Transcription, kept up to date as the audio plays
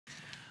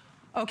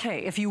Okay,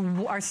 if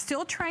you are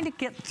still trying to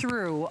get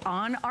through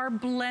on our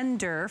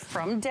blender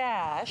from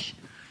Dash,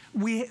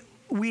 we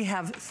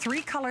have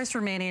 3 colors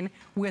remaining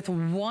with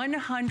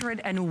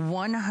 100 and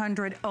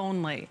 100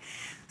 only.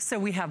 So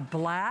we have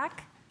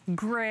black,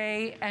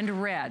 gray,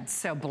 and red.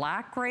 So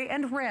black, gray,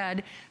 and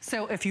red.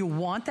 So if you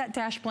want that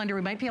Dash blender,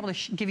 we might be able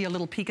to give you a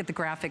little peek at the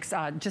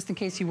graphics just in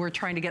case you were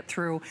trying to get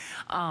through.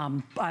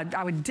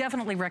 I would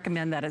definitely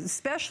recommend that,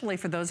 especially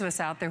for those of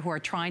us out there who are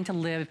trying to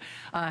live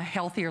a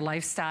healthier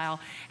lifestyle.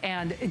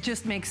 And it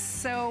just makes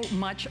so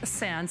much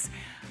sense.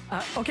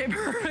 Okay,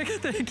 perfect.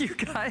 Thank you,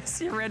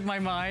 guys. You read my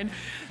mind.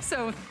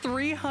 So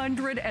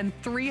 300 and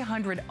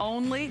 300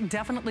 only.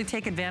 Definitely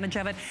take advantage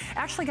of it.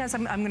 Actually, guys,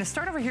 I'm going to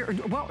start over here.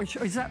 Well,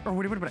 is that, or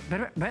what?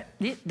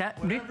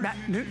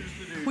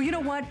 Well, you know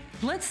what?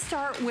 Let's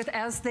start with,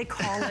 as they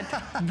call it,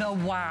 the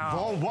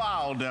wow. The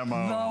wow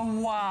demo. The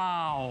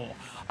wow.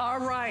 All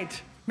right.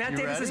 Matt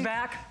Davis is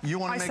back. You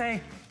want to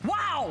say,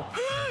 wow.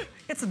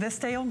 It's this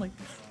day only.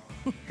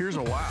 Here's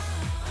a wow.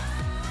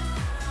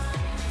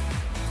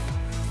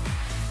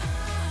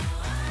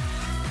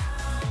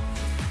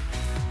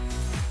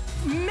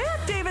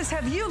 Matt Davis,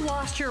 have you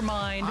lost your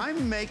mind?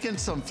 I'm making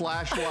some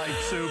flashlight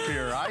soup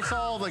here. I saw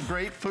all the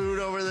great food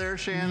over there,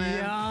 Shannon.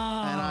 Yum.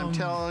 And I'm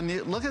telling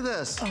you, look at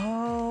this.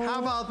 Oh, how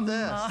about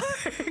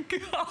this? My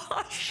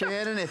gosh.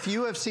 Shannon, if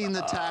you have seen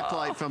the tack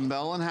light from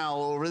Bell &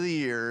 Howell over the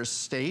years,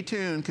 stay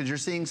tuned because you're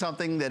seeing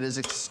something that is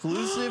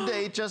exclusive to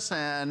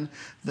HSN,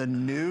 the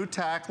new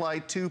tack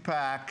light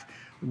 2-pack.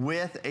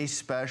 With a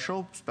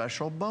special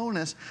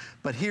bonus.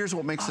 But here's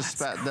what makes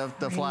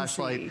the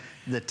flashlight,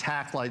 the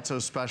tack light so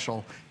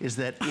special, is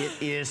that it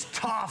is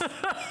tough.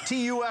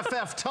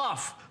 T-U-F-F,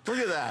 tough. Look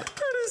at that.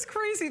 That is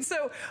crazy.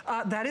 So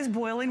that is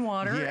boiling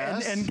water.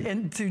 Yes.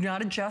 And do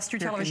not adjust your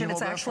television.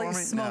 It's actually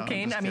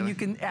smoking. No, I mean, you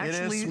can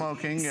actually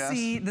smoking,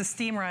 see the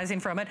steam rising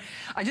from it.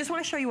 I just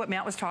want to show you what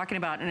Matt was talking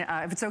about. And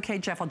if it's okay,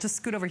 Jeff, I'll just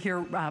scoot over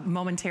here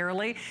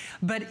momentarily.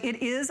 But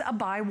it is a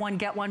buy one,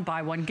 get one,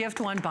 buy one,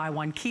 gift one, buy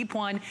one, keep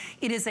one.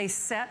 It is a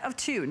set of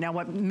 2. Now,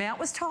 what Matt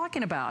was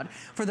talking about,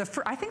 for the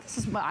I think this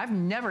is, I've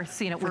never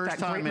seen it with that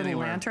great little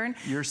lantern.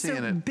 You're seeing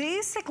it. So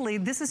basically,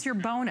 this is your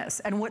bonus.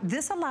 And what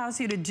this allows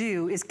you to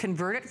do is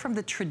convert it from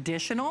the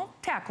traditional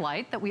tack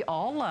light that we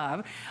all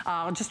love.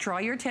 I'll just draw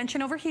your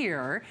attention over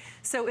here.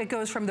 So it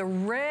goes from the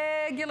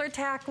regular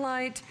tack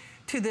light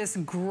to this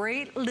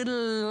great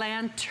little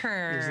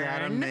lantern. Is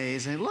that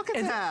amazing? Look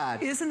at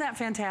that. Isn't that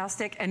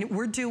fantastic? And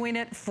we're doing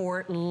it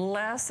for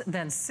less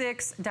than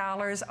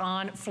 $6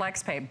 on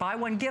FlexPay. Buy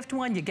one, gift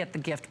one. You get the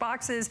gift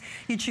boxes.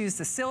 You choose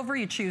the silver,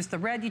 you choose the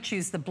red, you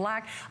choose the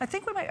black. I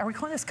think we might, are we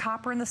calling this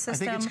copper in the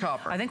system? I think it's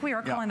copper. I think we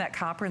are calling that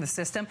copper in the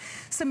system.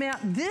 So Matt,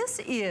 this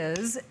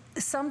is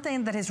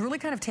something that has really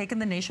kind of taken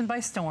the nation by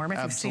storm.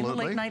 If you've seen the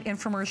late night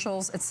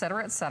infomercials, et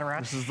cetera, et cetera.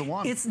 This is the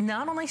one. It's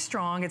not only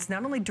strong, it's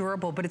not only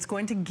durable, but it's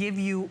going to give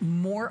you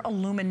more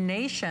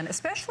illumination,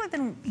 especially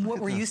than what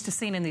we're used to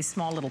seeing in these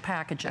small little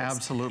packages.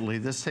 Absolutely.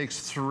 This takes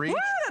 3. Woo,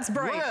 that's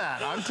bright. Look at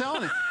that. I'm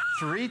telling you.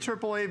 3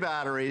 AAA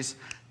batteries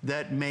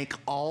that make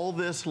all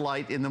this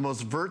light in the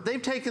most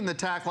they've taken the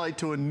tack light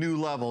to a new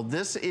level.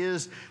 This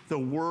is the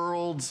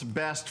world's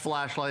best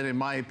flashlight, in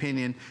my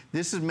opinion.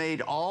 This is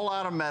made all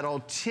out of metal,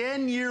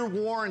 10-year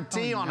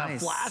warranty on a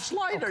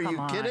flashlight. Are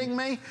you kidding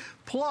me?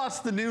 Plus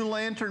the new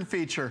lantern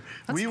feature.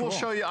 We will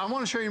show you, I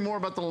want to show you more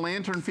about the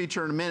lantern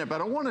feature in a minute, but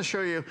I want to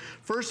show you,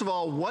 first of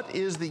all, what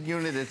is the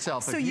unit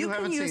itself. So you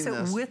can use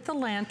it with the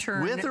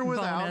lantern with or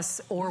without,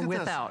 bonus or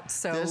without.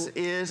 So this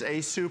is a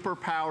super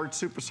powered,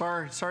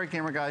 sorry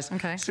camera guys,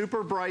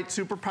 super bright,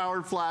 super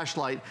powered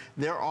flashlight.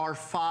 There are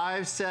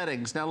 5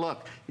 settings. Now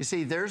look, you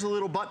see there's a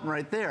little button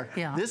right there.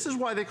 Yeah. This is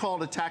why they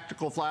call it a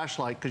tactical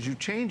flashlight, because you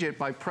change it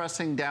by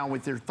pressing down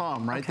with your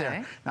thumb right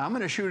there. Now I'm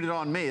going to shoot it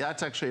on me.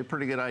 That's actually a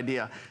pretty good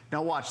idea.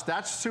 Now watch,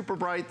 that's super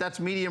bright, that's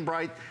medium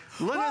bright.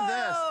 Look at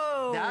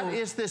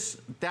this.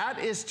 That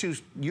is to,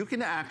 you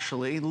can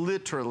actually,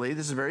 literally,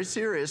 this is very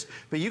serious,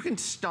 but you can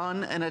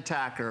stun an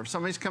attacker. If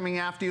somebody's coming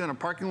after you in a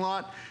parking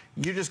lot,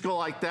 you just go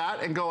like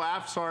that and go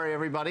after, sorry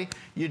everybody,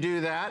 you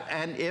do that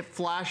and it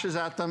flashes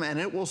at them and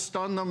it will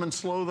stun them and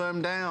slow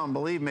them down,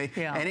 believe me,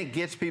 and it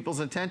gets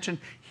people's attention.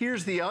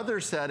 Here's the other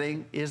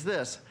setting, is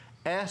this.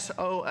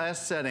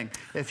 SOS setting.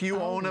 If you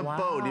own a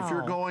boat, if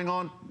you're going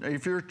on,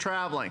 if you're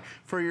traveling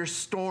for your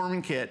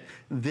storm kit,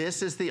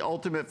 this is the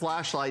ultimate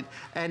flashlight.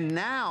 And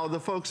now the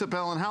folks at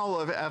Bell &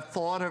 Howell have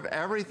thought of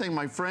everything.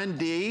 My friend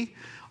Dee,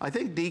 I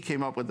think Dee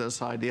came up with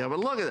this idea, but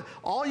look at it.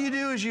 All you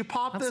do is you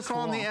pop this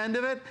on the end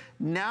of it.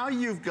 Now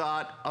you've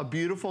got a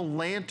beautiful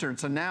lantern.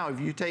 So now if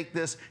you take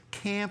this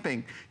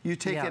camping, you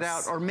take it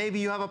out, or maybe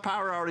you have a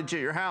power outage at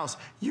your house,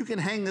 you can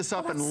hang this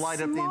up and light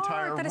up the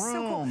entire room. That is so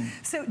cool.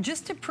 So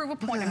just to prove a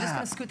point, I'm just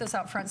going to scoot this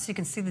out front so you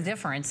can see the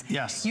difference.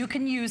 Yes. You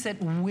can use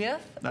it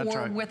with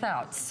or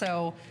without.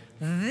 So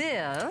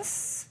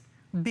this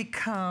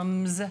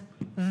becomes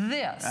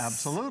this.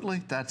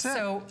 Absolutely. That's it.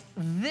 So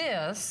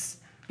this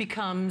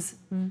becomes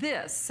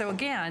this. So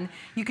again,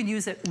 you can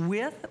use it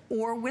with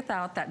or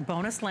without that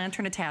bonus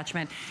lantern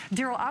attachment.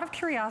 Daryl, out of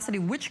curiosity,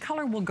 which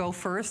color will go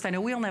first? I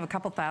know we only have a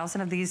couple thousand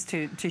of these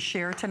to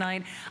share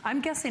tonight. I'm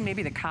guessing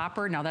maybe the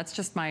copper. Now that's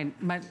just my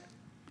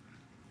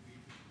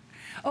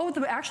oh,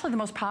 actually the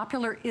most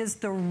popular is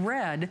the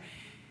red.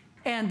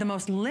 And the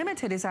most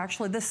limited is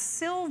actually the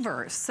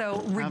silver.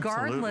 So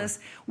regardless,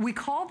 we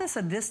call this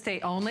a this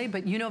day only,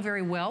 but you know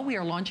very well we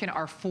are launching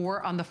our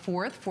 4 on the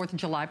 4th of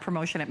July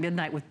promotion at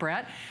midnight with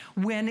Brett.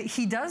 When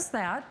he does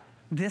that,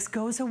 this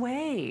goes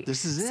away.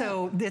 This is it.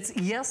 So it's,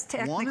 yes,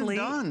 technically, one and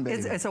done,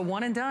 baby. It's a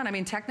one and done. I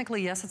mean,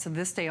 technically, yes, it's a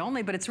this day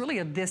only, but it's really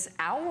a this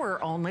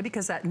hour only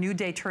because that new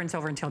day turns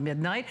over until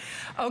midnight.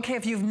 Okay,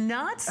 if you've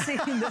not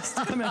seen this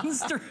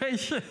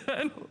demonstration.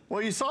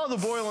 Well, you saw the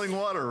boiling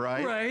water,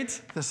 right?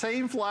 Right. The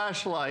same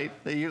flashlight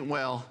that you,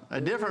 well, a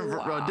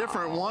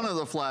different one of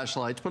the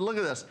flashlights, but look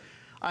at this.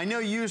 I know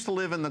you used to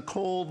live in the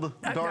cold,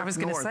 dark north, I was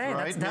going to say,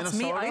 right? that's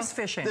me ice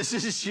fishing. This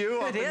is you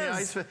up in the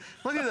ice fishing.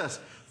 Look at this.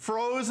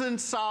 Frozen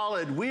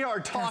solid. We are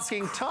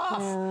talking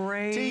tough.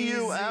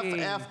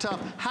 T-U-F-F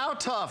tough. How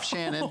tough,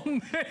 Shannon? Oh,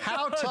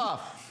 how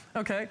tough?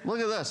 Okay. Look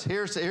at this.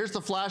 Here's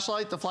the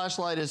flashlight. The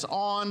flashlight is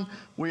on.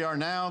 We are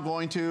now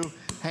going to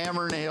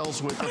hammer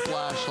nails with the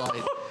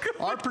flashlight. Oh,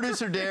 our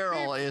producer,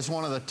 Daryl, is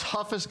one of the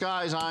toughest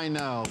guys I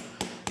know.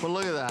 But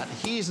look at that.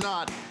 He's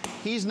not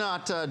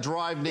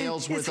drive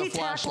nails with a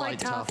flashlight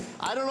tough.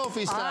 I don't know if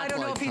he's tack light tough. I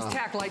don't know if he's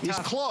tack light tough.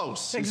 He's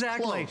close.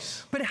 Exactly. He's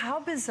close. But how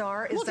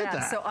bizarre is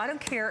that? So I don't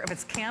care if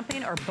it's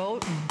camping or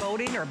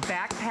boating or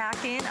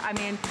backpacking. I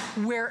mean,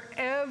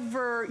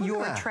 wherever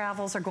your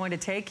travels are going to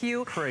take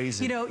you.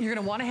 Crazy. You know, you're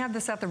going to want to have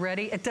this at the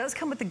ready. It does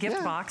come with the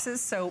gift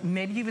boxes, so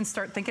maybe even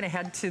start thinking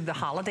ahead to the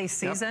holiday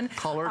season. Yep.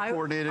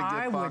 Color-coordinated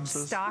gift boxes. I would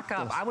stock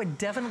up. I would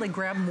definitely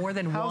grab more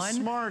than one. How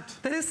smart.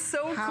 That is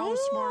so cool. How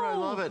smart. I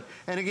love it.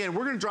 And again,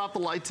 we're going to drop the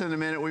lights in a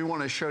minute. We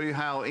want to show you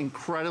how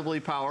incredibly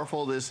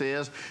powerful this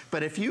is.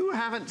 But if you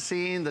haven't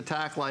seen the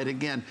tack light,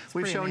 again,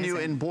 we've shown you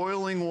in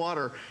boiling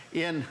water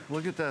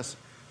look at this.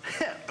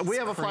 We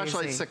have a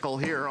flashlight sickle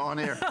here on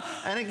air.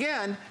 And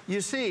again,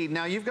 you see,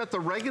 now you've got the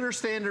regular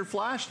standard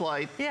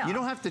flashlight. Yeah. You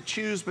don't have to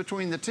choose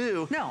between the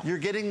two. No. You're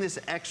getting this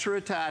extra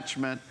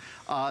attachment.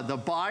 The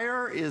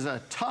buyer is a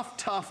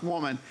tough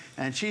woman,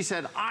 and she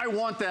said, I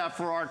want that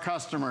for our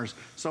customers.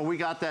 So we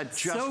got that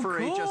just for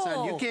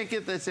HSN. You can't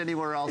get this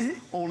anywhere else,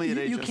 only at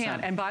HSN. You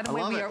can't. And by the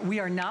way, we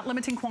are not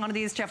limiting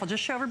quantities. Jeff, I'll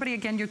just show everybody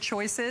again your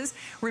choices.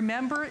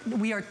 Remember,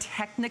 we are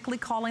technically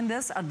calling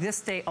this a this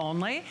day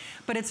only,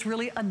 but it's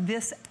really a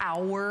this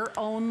hour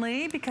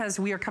only because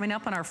we are coming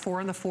up on our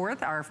 4 on the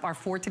 4th, our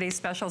 4 Today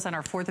specials and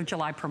our 4th of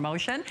July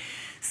promotion.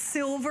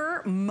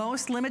 Silver,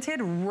 most limited.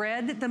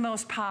 Red, the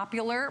most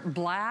popular.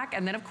 Black,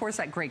 and then of course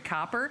that great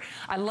copper.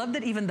 I love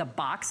that even the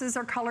boxes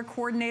are color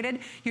coordinated.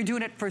 You're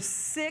doing it for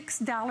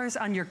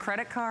 $6 on your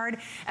credit card.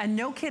 And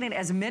no kidding,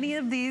 as many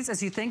of these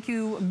as you think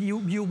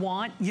you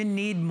want, you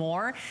need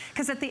more.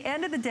 Because at the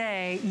end of the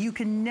day, you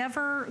can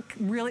never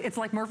really, it's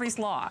like Murphy's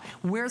Law.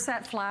 Where's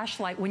that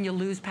flashlight when you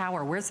lose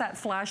power? Where's that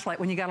flashlight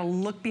when you got to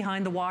look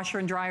behind the washer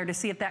and dryer to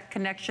see if that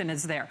connection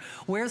is there?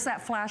 Where's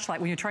that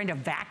flashlight when you're trying to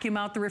vacuum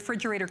out the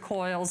refrigerator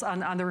coils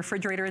on the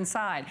refrigerator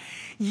inside?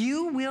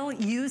 You will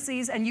use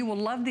these and you will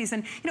love these.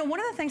 And you know, one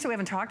of the things that we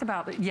haven't talked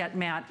about yet,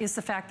 Matt, is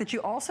the fact that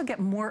you also get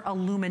more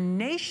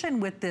illumination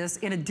with this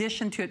in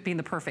addition to it being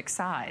the perfect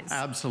size.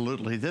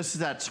 Absolutely. This is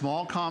that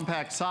small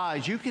compact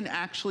size. You can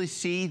actually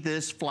see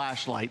this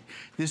flashlight.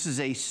 This is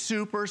a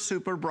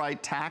super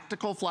bright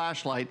tactical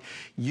flashlight.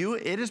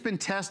 It has been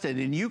tested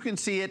and you can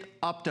see it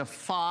up to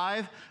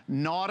 5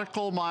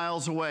 nautical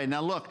miles away.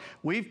 Now look,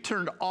 we've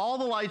turned all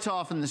the lights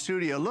off in the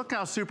studio. Look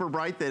how super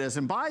bright that is.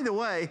 And by the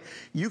way,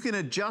 you can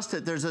adjust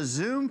it. There's a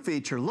zoom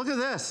feature. Look at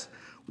this.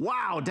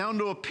 Wow, down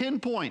to a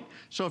pinpoint.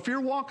 So if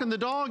you're walking the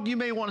dog, you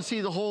may want to see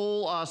the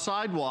whole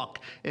sidewalk.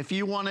 If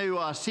you want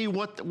to see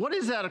what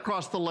is that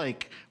across the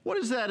lake? What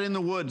is that in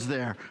the woods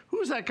there?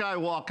 Who's that guy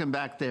walking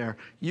back there?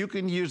 You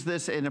can use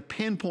this in a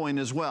pinpoint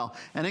as well.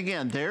 And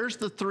again, there's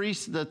the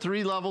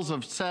three levels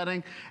of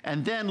setting.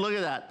 And then look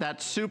at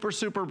that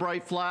super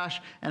bright flash.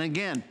 And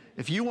again,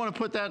 if you want to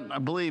put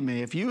that, believe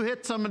me, if you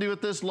hit somebody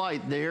with this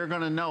light, they're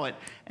going to know it.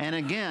 And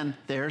again,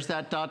 there's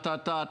that ...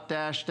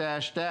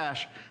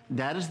 dash.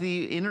 That is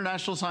the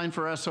international sign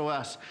for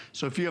SOS.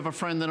 So if you have a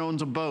friend that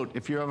owns a boat,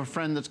 if you have a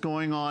friend that's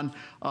going on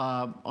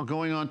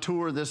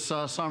tour this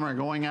summer,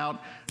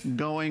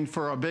 going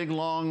for a big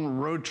long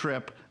road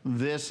trip,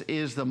 this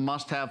is the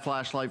must-have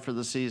flashlight for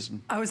the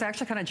season. I was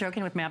actually kind of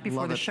joking with Matt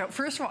before the show.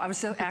 First of all, I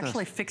was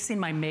actually fixing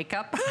my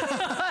makeup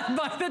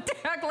by the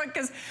tagline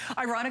because,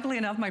 ironically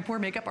enough, my poor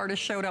makeup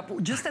artist showed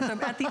up just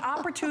at the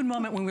opportune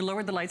moment when we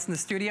lowered the lights in the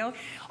studio.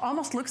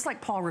 Almost looks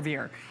like Paul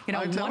Revere. You know,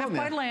 1 if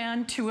by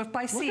land, 2 if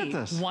by sea. Look at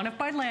this. 1 if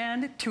by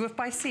land, 2 if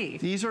by sea.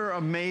 These are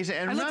amazing.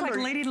 And remember, I look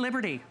like Lady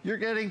Liberty. You're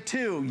getting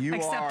 2.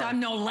 Except I'm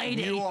no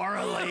lady. You are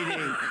a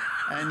lady.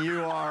 And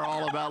you are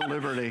all about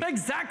liberty.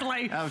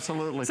 Exactly.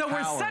 Absolutely. So Power.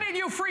 we're setting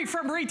you free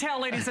from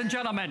retail, ladies and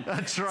gentlemen.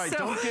 That's right. So,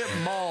 don't get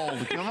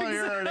mauled. Come on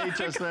here at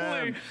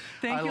HSN.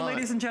 Thank you,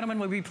 ladies and gentlemen.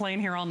 We'll be playing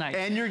here all night.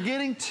 And you're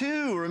getting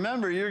two.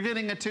 Remember, you're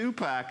getting a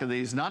 2-pack of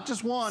these, not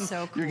just one.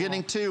 So cool. You're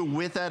getting 2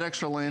 with that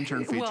extra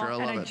lantern feature.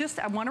 Well, I love it.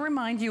 I want to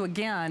remind you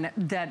again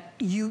that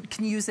you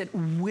can use it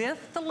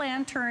with the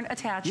lantern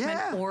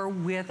attachment or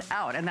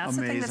without. And that's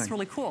the thing that's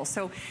really cool.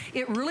 So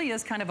it really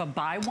is kind of a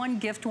buy one,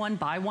 gift one,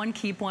 buy one,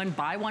 keep one,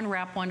 buy one,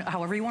 wrap one,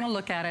 however you want to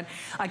look at it.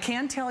 I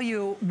can tell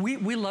you,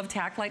 we love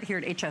Tactlight here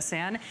at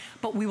HSN,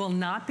 but we will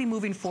not be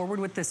moving forward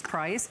with this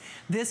price.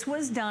 This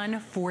was done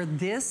for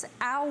this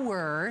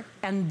hour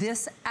and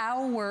this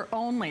hour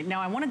only.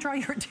 Now, I want to draw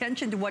your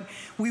attention to what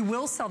we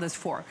will sell this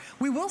for.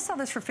 We will sell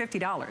this for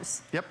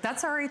 $50. Yep.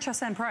 That's our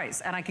HSN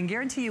price, and I can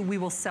guarantee you we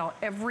will sell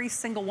every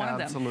single one of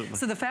them. Absolutely.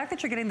 So the fact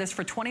that you're getting this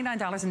for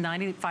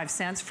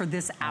 $29.95 for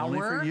this hour.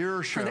 Only for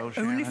your show,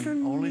 only for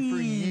me. Only for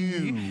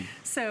you.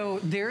 So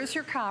there's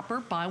your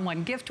copper, buy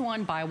one, gift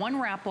one, buy one,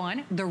 wrap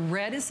one. The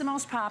red is the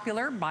most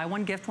popular, buy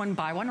one, gift one,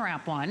 buy one,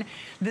 wrap one.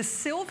 The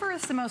silver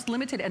is the most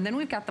limited, and then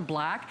we've got the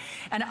black.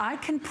 And I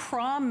can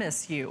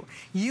promise you,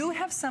 you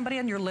have somebody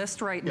on your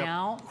list right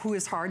now who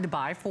is hard to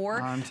buy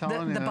for. I'm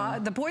telling you.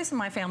 The boys in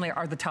my family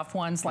are the tough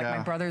ones, like my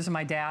brothers and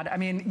my dad. I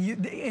mean,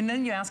 and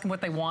then you ask them what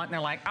they want, and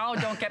they're like, oh,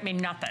 don't get me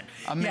nothing.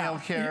 A mail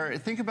carrier.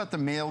 Think about the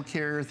mail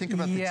carrier. Think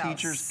about the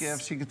teacher's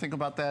gifts. You can think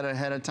about that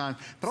ahead of time.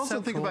 But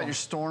also think about your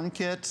storm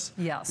kits.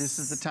 Yes. This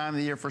is the time of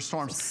the year for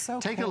storms. So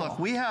Take a look.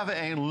 We have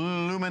a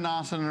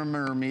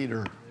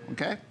luminometer.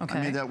 Okay? I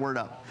made that word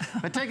up.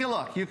 But take a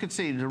look. You can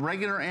see the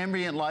regular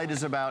ambient light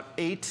is about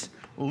 8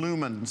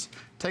 lumens.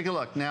 Take a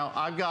look. Now,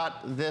 I've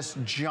got this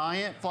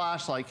giant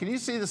flashlight. Can you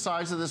see the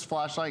size of this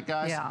flashlight,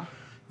 guys? Yeah.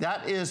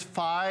 That is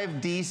 5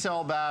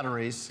 D-cell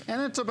batteries,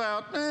 and it's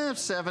about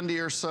 70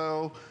 or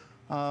so.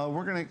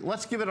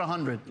 Let's give it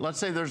 100. Let's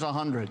say there's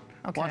 100.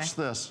 Okay. Watch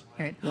this.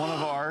 One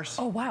of ours.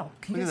 Oh, wow.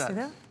 Can you see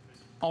that?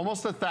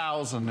 Almost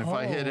 1,000 if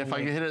I hit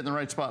it in the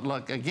right spot.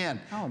 Look, again,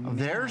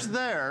 there's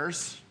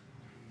theirs.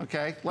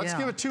 Okay, let's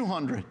give it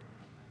 200.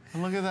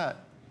 And look at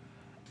that.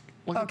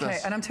 Look at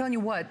this. And I'm telling you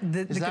what,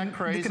 is that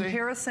crazy? The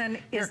comparison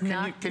is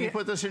not. Can you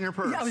put this in your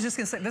purse? Yeah, I was just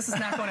going to say, this is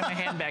not going in my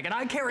handbag, and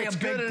I carry a big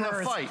purse. It's good in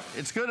a fight.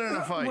 It's good in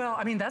a fight. Well,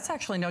 I mean, that's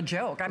actually no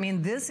joke. I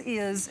mean,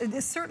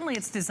 certainly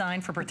it's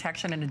designed for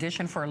protection in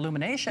addition for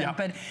illumination,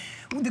 but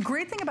the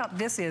great thing about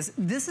this is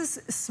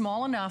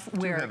small enough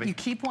where you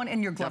keep one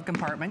in your glove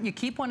compartment, you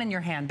keep one in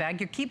your handbag,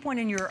 you keep one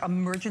in your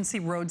emergency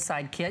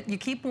roadside kit, you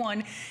keep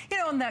one, you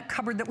know, in that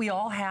cupboard that we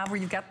all have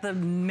where you've got the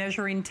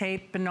measuring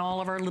tape and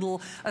all of our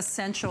little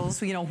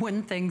essentials, you know,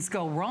 when things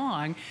go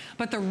wrong.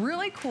 But the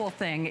really cool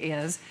thing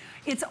is,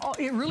 it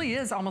really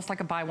is almost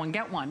like a buy one,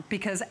 get one,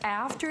 because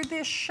after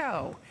this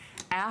show,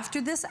 after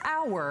this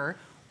hour,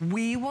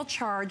 we will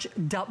charge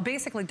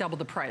basically double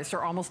the price,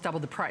 or almost double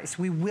the price.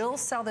 We will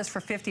sell this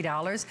for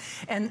 $50.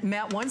 And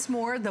Matt, once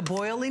more, the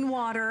boiling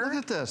water. Look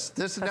at this.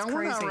 Now,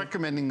 we're not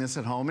recommending this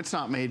at home. It's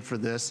not made for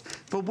this.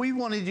 But we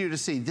wanted you to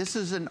see, this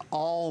is an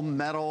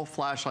all-metal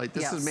flashlight.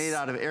 This is made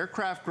out of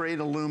aircraft-grade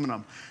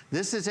aluminum.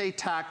 This is a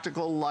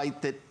tactical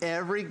light that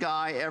every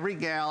guy, every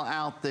gal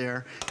out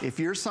there, if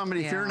you're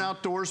somebody, if you're an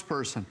outdoors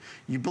person,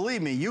 you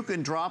believe me, you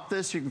can drop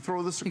this, you can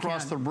throw this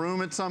across the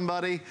room at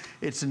somebody.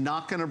 It's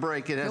not going to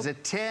break. It has a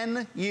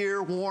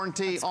 10-year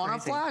warranty on a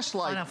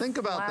flashlight. Think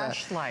about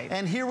that.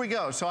 And here we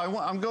go. So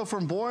I'm going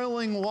from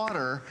boiling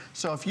water.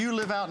 So if you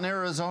live out in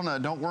Arizona,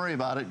 don't worry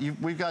about it.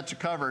 We've got you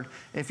covered.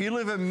 If you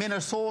live in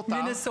Minnesota,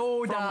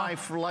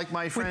 like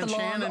my friend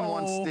Shannon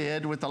once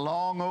did, with the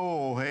long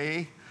O,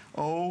 hey?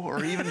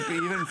 Or even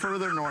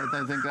further north,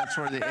 I think that's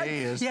where the A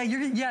is. Yeah,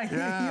 you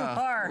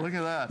are. Look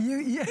at that.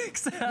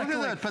 Exactly. Look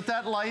at that. But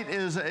that light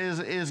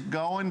is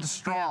going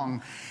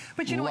strong.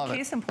 But you know what,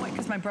 case in point,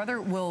 because my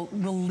brother will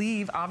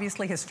leave,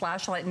 obviously, his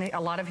flashlight and a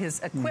lot of his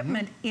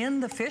equipment in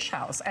the fish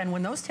house. And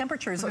when those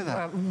temperatures,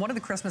 one of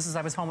the Christmases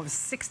I was home, it was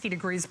 60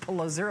 degrees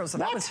below zero. So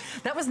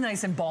that was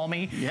nice and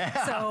balmy.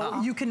 Yeah.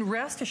 So you can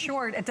rest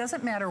assured, it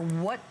doesn't matter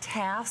what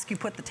task you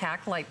put the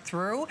Tactlight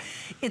through.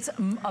 It's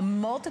a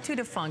multitude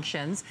of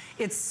functions.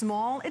 It's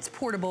small, it's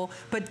portable,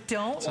 but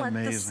don't let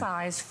the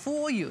size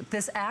fool you.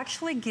 This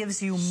actually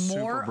gives you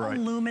more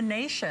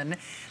illumination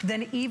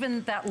than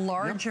even that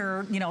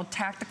larger, you know,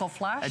 tactical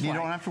flashlight. And you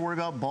don't have to worry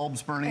about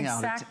bulbs burning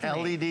out. It's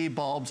LED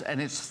bulbs,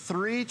 and it's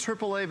 3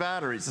 AAA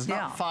batteries. It's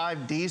not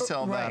 5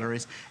 D-cell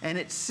batteries, and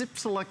it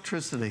sips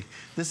electricity.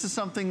 This is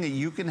something that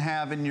you can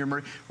have in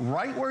your,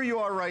 right where you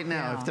are right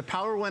now. If the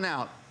power went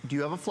out, do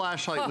you have a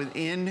flashlight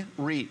within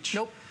reach?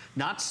 Nope.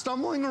 Not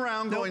stumbling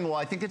around going, well,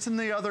 I think it's in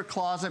the other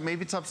closet,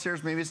 maybe it's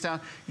upstairs, maybe it's down.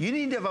 You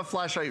need to have a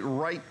flashlight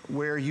right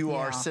where you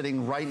are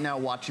sitting right now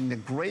watching the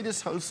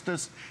greatest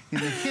hostess in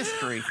the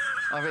history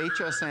of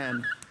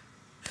HSN.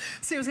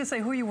 See, I was gonna say,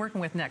 who are you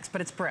working with next?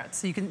 But it's Brett,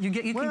 so you can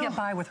get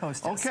by with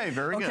Hostess. Okay,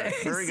 very good,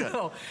 very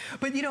good.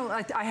 But you know,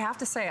 I have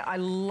to say, I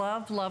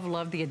love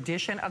the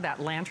addition of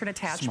that lantern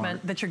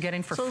attachment that you're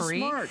getting for free.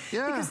 Smart,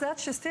 yeah. Because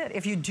that's just it.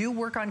 If you do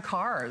work on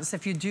cars,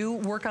 if you do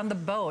work on the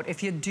boat,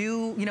 if you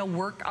do, you know,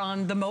 work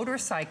on the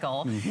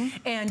motorcycle,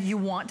 and you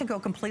want to go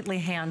completely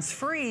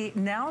hands-free,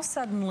 now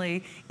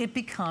suddenly it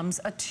becomes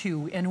a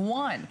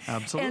 2-in-1.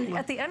 Absolutely. And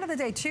at the end of the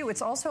day, too,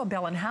 it's also a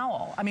Bell &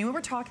 Howell. I mean, we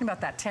were talking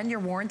about that 10-year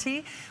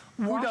warranty.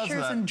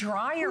 Washers and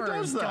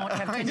dryers don't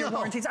have 10-year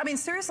warranties. I mean,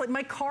 seriously,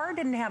 my car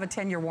didn't have a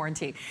 10-year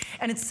warranty.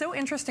 And it's so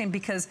interesting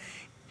because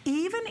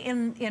even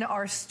in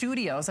our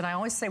studios, and I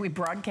always say we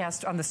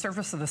broadcast on the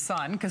surface of the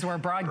sun because we're a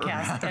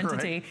broadcast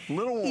entity.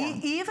 Little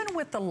warm. Even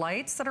with the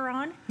lights that are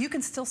on, you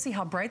can still see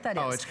how bright that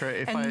is. Oh, it's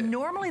great.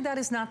 Normally that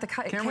is not the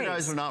case. Camera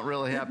guys are not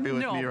really happy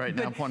with me right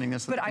now pointing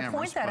this at the cameras. But I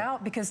point that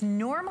out because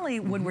normally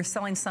when we're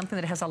selling something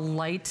that has a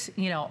light,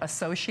 you know,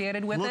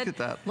 associated with it. Look at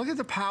that. Look at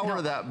the power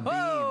of that beam.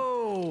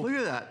 Oh! Look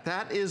at that.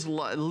 That is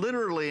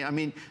literally, I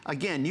mean,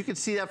 again, you can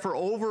see that for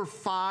over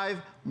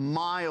 5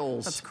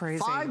 miles. That's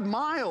crazy. 5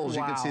 miles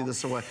Wow. you can see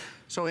this away.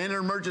 So in an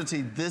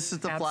emergency, this is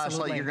the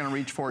flashlight you're going to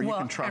reach for. You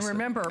can trust it. And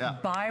remember,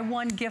 buy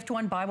one, gift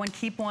one, buy one,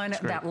 keep one.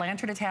 That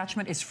lantern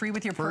attachment is free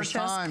with your purchase.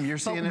 First time, you're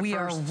seeing it first. We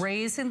are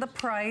raising the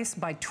price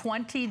by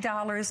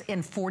 $20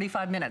 in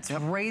 45 minutes.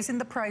 Raising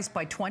the price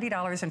by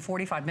 $20 in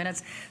 45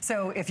 minutes.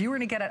 So if you were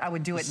going to get it, I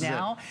would do it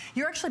now.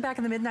 You're actually back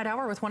in the midnight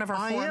hour with one of our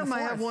I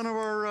have one of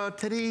our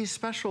today's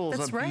specials.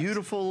 That's a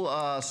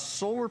beautiful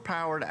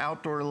solar-powered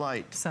outdoor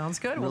light. Sounds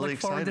good. We'll look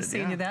forward to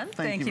seeing you then.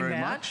 Thank you very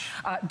much.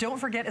 Don't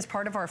forget, as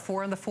part of our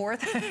 4 on the 4th,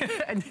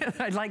 and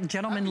I like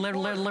gentleman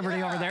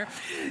liberty over there.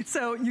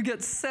 So you get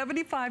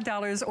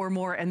 $75 or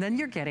more, and then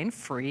you're getting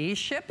free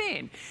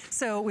shipping.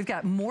 So we've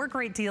got more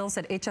great deals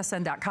at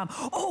hsn.com.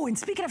 Oh, and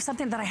speaking of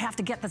something that I have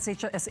to get that's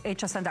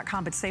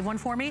hsn.com, but save one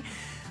for me.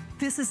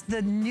 This is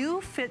the new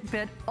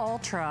Fitbit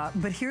Ultra,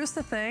 but here's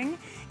the thing.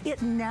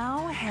 It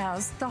now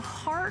has the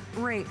heart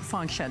rate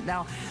function.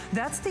 Now,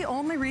 that's the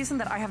only reason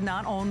that I have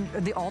not owned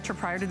the Ultra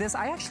prior to this.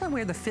 I actually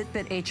wear the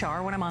Fitbit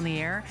HR when I'm on the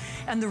air,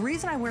 and the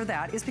reason I wear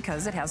that is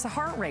because it has the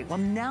heart rate. Well,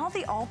 now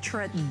the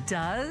Ultra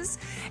does,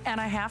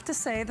 and I have to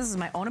say, this is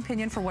my own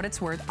opinion for what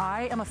it's worth.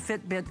 I am a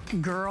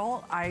Fitbit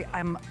girl.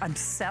 I'm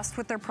obsessed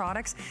with their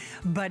products,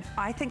 but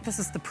I think this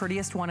is the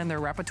prettiest one in their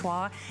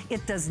repertoire.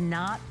 It does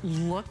not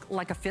look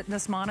like a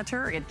fitness monitor.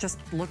 It just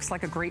looks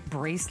like a great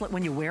bracelet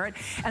when you wear it.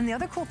 And the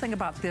other cool thing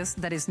about this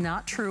that is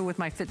not true with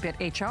my Fitbit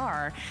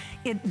HR,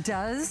 it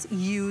does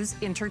use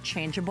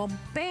interchangeable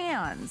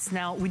bands.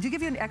 Now, we do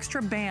give you an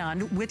extra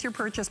band with your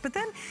purchase, but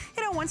then,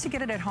 you know, once you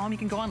get it at home, you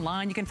can go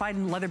online, you can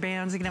find leather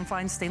bands, you can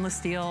find stainless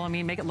steel, I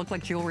mean, make it look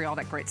like jewelry, all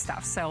that great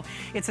stuff. So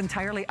it's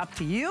entirely up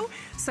to you.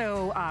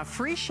 So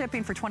free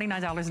shipping for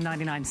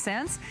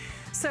 $29.99.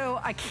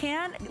 So I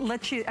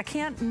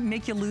can't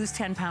make you lose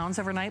 10 pounds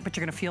overnight, but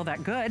you're gonna feel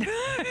that good.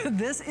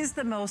 This is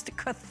the most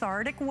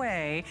cathartic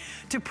way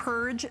to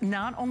purge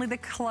not only the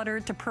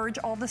clutter, to purge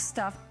all the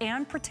stuff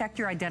and protect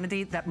your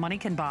identity that money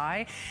can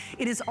buy.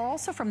 It is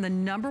also from the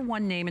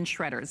 #1 name in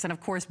shredders. And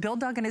of course, Bill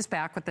Duggan is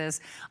back with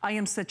this. I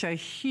am such a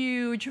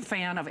huge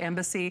fan of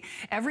Embassy.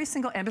 Every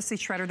single Embassy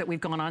shredder that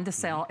we've gone on to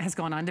sell has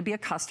gone on to be a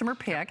customer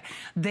pick.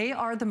 They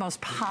are the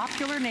most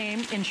popular name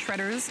in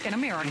shredders in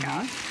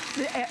America.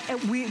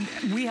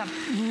 We have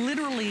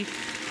literally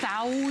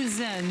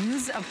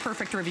thousands of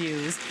perfect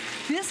reviews.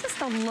 This is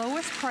the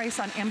lowest price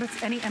on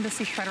any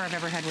Embassy shredder I've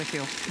ever had with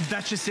you.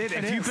 That's just it.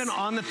 If you've been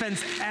on the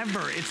fence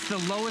ever, it's the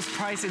lowest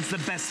price. It's the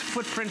best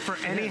footprint for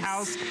any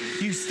house.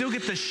 You still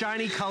get the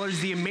shiny colors,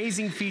 the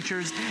amazing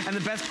features, and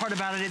the best part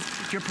about it is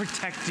you're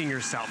protecting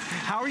yourself.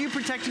 How are you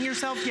protecting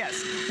yourself?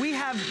 Yes, we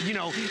have, you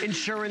know,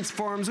 insurance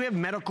forms, we have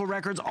medical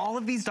records, all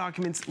of these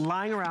documents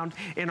lying around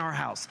in our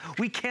house.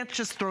 We can't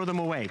just throw them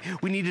away.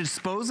 We need to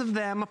dispose of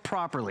them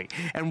properly.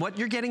 And what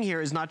you're getting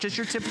here is not just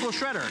your typical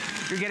shredder.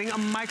 You're getting a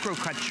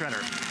micro-cut shredder.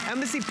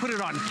 Embassy put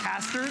it on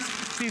casters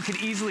so you can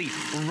easily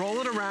roll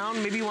it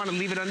around. Maybe you want to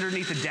leave it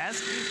underneath the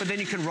desk, but then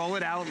you can roll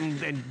it out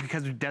and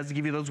because it does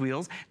give you those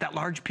wheels. That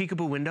large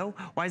peekaboo window.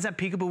 Why is that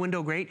peekaboo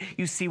window great?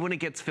 You see when it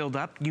gets filled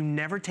up. You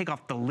never take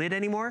off the lid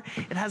anymore.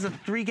 It has a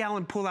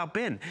 3-gallon pull-out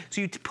bin.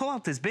 So you pull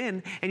out this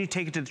bin and you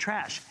take it to the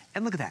trash.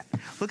 And look at that.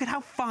 Look at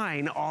how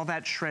fine all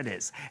that shred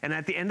is. And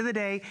at the end of the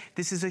day,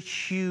 this is a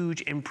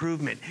huge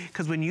improvement.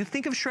 Because when you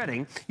think of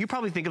shredding, you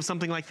probably think of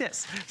something like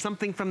this.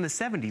 Something from the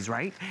 70s,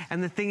 right?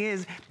 And the thing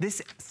is,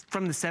 this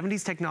from the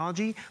 70s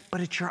technology,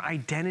 but it's your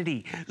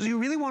identity. So you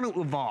really want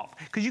to evolve.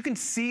 Because you can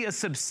see a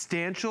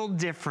substantial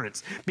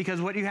difference.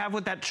 Because what you have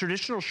with that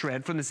traditional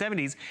shred from the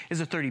 70s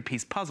is a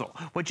 30-piece puzzle.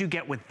 What you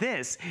get with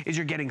this is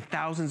you're getting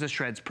thousands of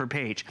shreds per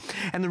page.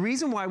 And the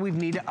reason why we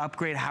need to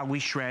upgrade how we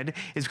shred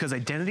is because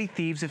identity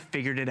thieves have have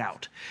figured it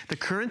out. The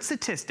current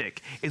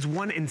statistic is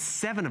 1 in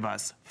 7 of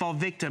us fall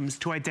victims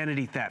to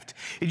identity theft.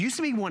 It used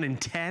to be 1 in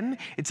 10.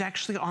 It's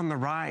actually on the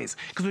rise.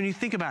 Because when you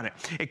think about it,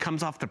 it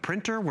comes off the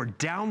printer, we're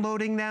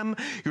downloading them,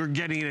 you're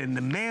getting it in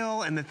the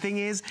mail, and the thing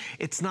is,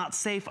 it's not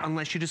safe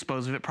unless you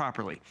dispose of it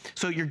properly.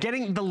 So you're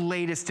getting the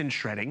latest in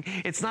shredding.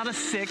 It's not a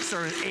 6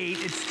 or an 8,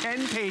 it's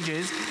 10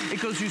 pages.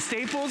 It goes through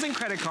staples and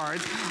credit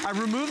cards. I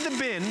remove the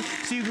bin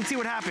so you can see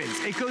what happens.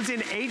 It goes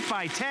in 8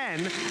 by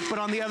 10, but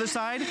on the other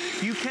side,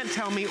 you can't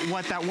tell me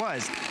what that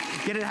was.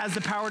 Yet it has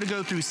the power to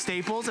go through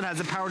staples, it has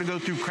the power to go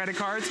through credit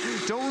cards.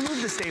 Don't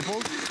remove the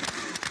staples.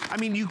 I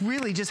mean, you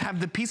really just have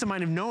the peace of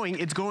mind of knowing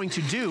it's going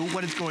to do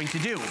what it's going to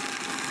do.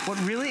 What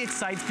really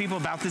excites people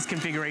about this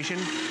configuration,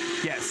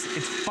 yes,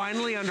 it's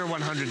finally under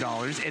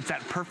 $100. It's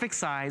that perfect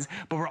size,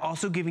 but we're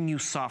also giving you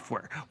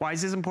software. Why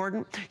is this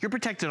important? You're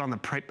protected on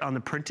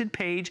the printed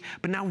page,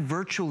 but now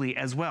virtually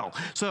as well.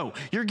 So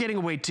you're getting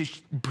a way to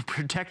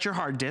protect your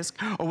hard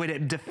disk, a way to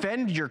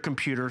defend your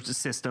computer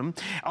system,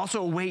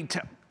 also a way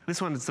to, this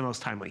one is the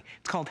most timely.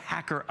 It's called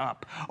Hacker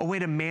Up, a way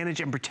to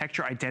manage and protect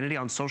your identity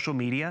on social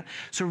media.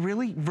 So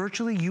really,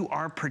 virtually, you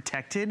are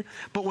protected.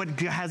 But what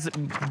has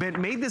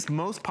made this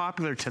most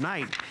popular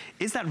tonight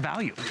is that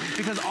value.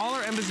 Because all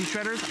our Embassy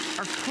shredders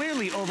are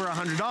clearly over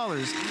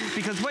 $100.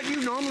 Because what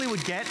you normally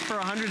would get for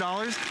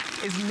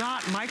 $100 is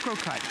not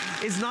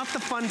microcut, is not the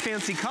fun,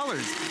 fancy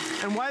colors.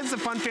 And why is the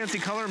fun, fancy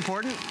color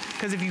important?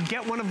 Because if you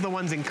get one of the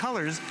ones in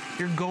colors,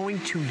 you're going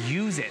to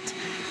use it.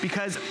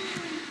 Because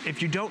if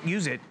you don't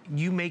use it,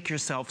 you make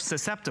yourself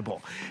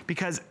susceptible.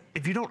 Because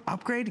if you don't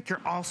upgrade,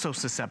 you're also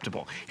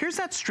susceptible. Here's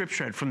that strip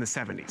shred from the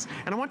 70s.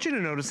 And I want you to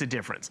notice the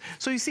difference.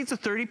 So you see it's a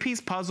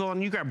 30-piece puzzle,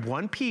 and you grab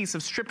one piece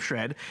of strip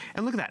shred,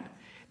 and look at that.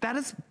 That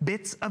is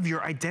bits of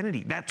your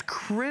identity. That's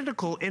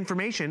critical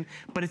information,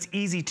 but it's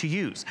easy to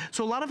use.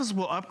 So a lot of us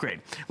will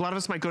upgrade. A lot of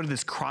us might go to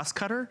this cross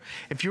cutter.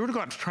 If you were to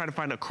go out to try to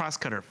find a cross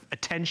cutter, a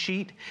 10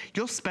 sheet,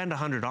 you'll spend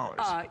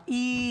 $100.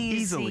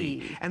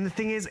 Easily. And the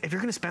thing is, if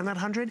you're gonna spend that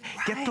 100,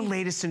 get the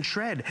latest in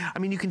shred. I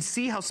mean, you can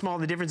see how small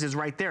the difference is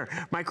right there.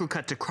 Micro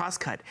cut to cross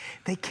cut.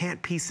 They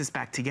can't piece this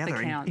back together.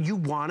 They can't. And you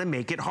wanna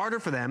make it harder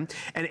for them,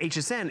 and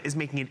HSN is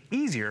making it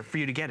easier for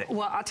you to get it.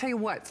 Well, I'll tell you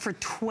what,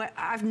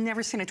 I've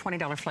never seen a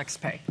 $20 flex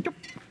pay. Yep.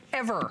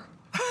 Ever.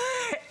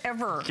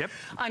 Ever. Yep.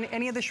 On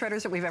any of the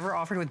shredders that we've ever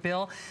offered with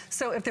Bill.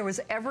 So if there was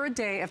ever a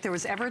day, if there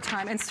was ever a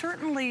time, and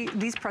certainly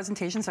these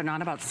presentations are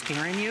not about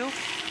scaring you,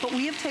 but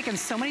we have taken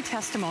so many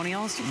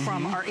testimonials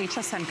from our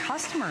HSN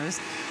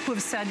customers who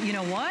have said, you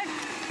know what?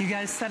 You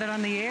guys said it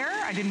on the air.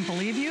 I didn't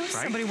believe you. Right.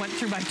 Somebody went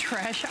through my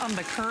trash on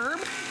the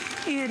curb.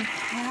 It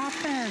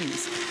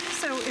happens.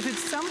 So if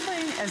it's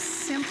something as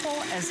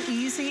simple, as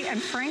easy, and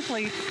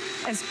frankly,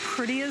 as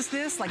pretty as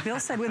this, like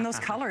Bill said, in those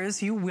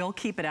colors, you will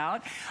keep it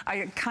out.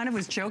 I kind of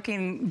was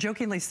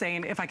jokingly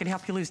saying, if I could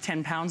help you lose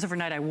 10 pounds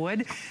overnight, I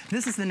would.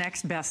 This is the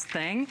next best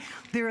thing.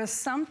 There is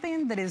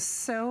something that is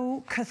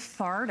so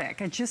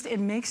cathartic. It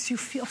makes you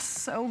feel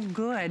so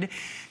good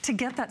to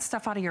get that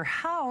stuff out of your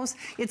house.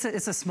 It's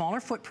a smaller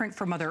footprint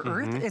for Mother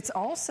Earth. It's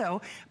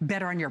also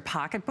better on your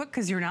pocketbook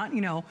because you're not, you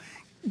know,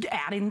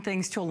 adding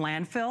things to a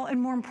landfill. And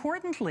more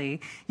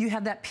importantly, you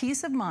have that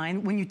peace of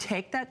mind when you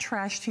take that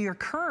trash to your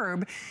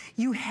curb,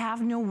 you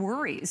have no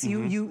worries.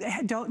 You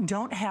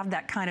don't have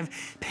that kind of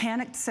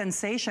panicked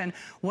sensation.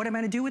 What am I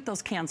gonna do with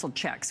those canceled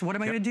checks? What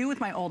am I gonna do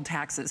with my old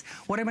taxes?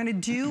 What am I gonna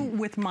do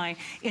with my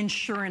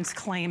insurance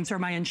claims or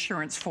my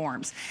insurance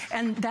forms?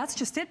 And that's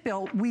just it,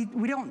 Bill. We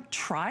don't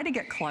try to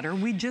get clutter,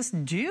 we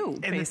just do,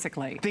 and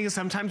basically. The thing is,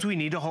 sometimes we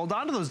need to hold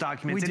on to those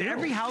documents. And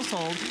every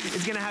household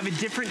is gonna have a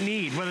different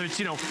need, whether it's,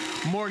 you know,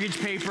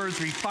 mortgage papers,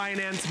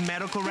 refinance,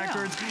 medical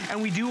records,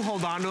 and we do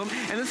hold on to them.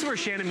 And this is where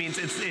Shannon means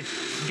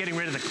it's getting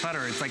rid of the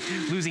clutter. It's like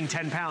losing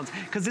 10 pounds.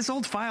 Because this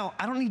old file,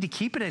 I don't need to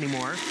keep it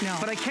anymore,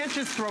 but I can't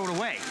just throw it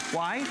away.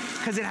 Why?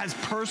 Because it has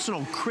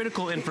personal,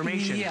 critical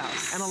information.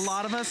 Yes. And a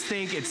lot of us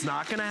think it's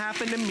not gonna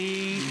happen to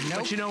me,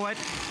 but you know what?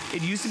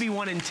 It used to be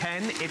 1 in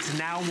 10, it's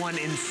now 1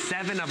 in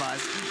 7 of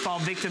us fall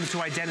victim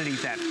to identity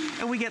theft.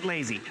 And we get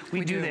lazy.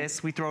 We do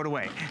this, we throw it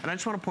away. And I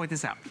just wanna point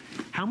this out.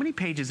 How many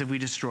pages have we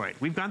destroyed?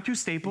 We've gone through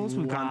staples,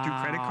 we've gone through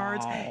credit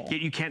cards,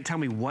 yet you can't tell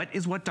me what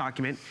is what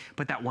document,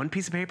 but that one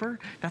piece of paper,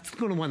 that's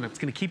the one that's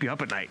gonna keep you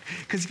up at night.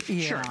 Because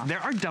sure,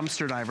 there are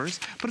dumpster divers,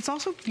 but it's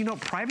also, you know,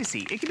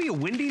 privacy. It can be a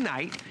windy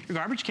night, your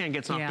garbage can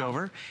gets knocked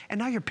over, and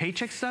now your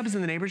paycheck stubs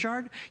in the neighbor's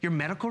yard, your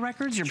medical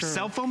records, your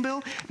cell phone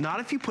bill, not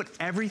if you put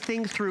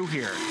everything through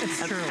here.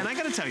 It's true. And I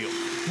gotta tell you,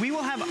 we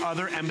will have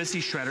other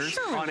Embassy shredders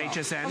on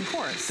HSN. Of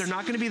course. They're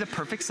not gonna be the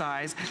perfect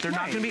size. They're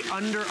not gonna be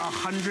under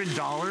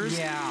 $100.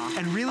 Yeah.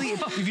 And really,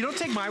 if you don't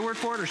take my word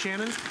for it or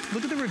Shannon's,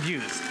 look at the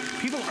reviews.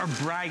 People are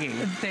bragging.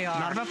 They are.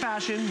 Not about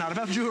fashion, not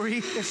about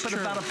jewelry, but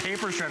about a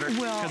paper shredder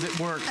because it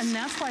works. And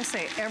that's why I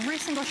say every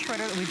single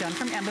shredder that we've done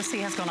from Embassy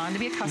has gone on to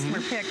be a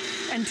customer pick.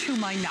 And to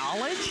my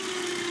knowledge,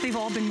 they've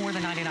all been more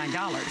than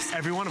 $99.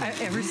 Every one of them.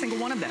 Every single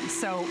one of them.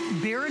 So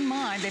bear in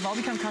mind, they've all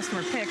become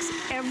customer picks.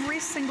 Every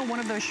single one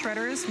of those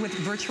shredders with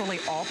virtually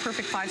all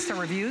perfect 5-star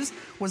reviews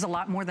was a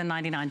lot more than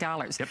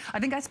 $99. Yep. I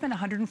think I spent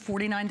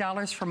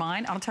 $149 for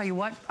mine. I'll tell you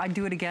what, I'd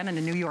do it again in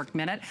a New York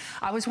minute.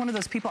 I was one of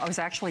those people, I was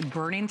actually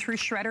burning through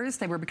shredders.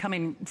 They were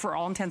becoming, for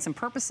all intents and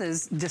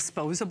purposes,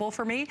 disposable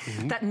for me.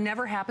 That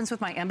never happens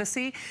with my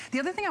Embassy. The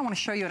other thing I want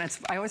to show you, and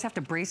I always have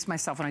to brace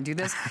myself when I do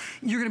this,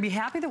 you're going to be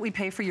happy that we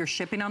pay for your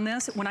shipping on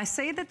this. When I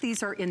say that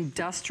these are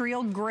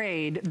industrial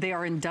grade, they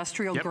are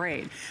industrial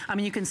grade. I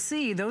mean, you can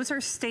see those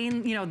are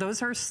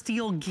those are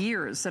steel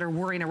gears that are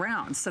whirring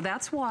around. So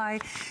that's why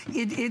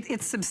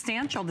it's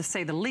substantial, to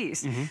say the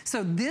least.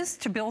 So this,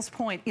 to Bill's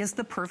point, is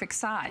the perfect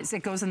size.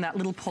 It goes in that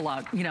little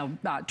pull-out,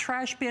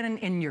 trash bin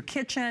in your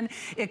kitchen.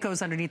 It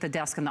goes underneath the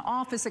desk in the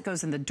office. It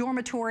goes in the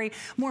dormitory.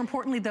 More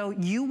importantly, though,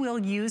 you will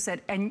use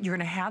it, and you're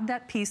going to have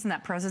that peace and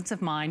that presence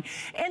of mind.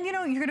 And,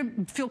 you're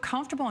going to feel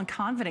comfortable and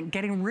confident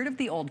getting rid of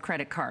the old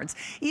credit cards.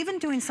 Even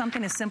doing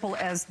something as simple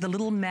as the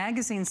little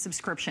magazine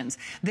subscriptions.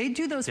 They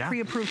do those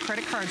pre-approved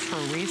credit cards for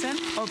a reason.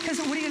 Because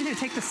what are you going to do?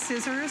 Take the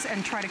scissors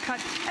and try to cut?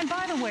 And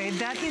by the way,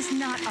 that is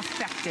not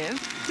effective.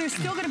 They're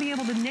still going to be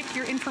able to nick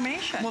your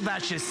information. Well,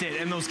 that's just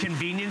it. And those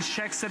convenience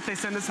checks that they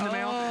send us in the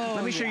mail.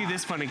 Let me show you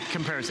this funny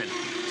comparison.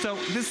 So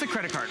this is the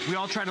credit card. We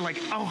all try to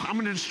I'm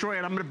going to destroy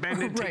it. I'm going to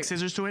bend it, take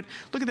scissors to it.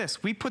 Look at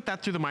this. We put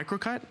that through the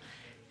microcut.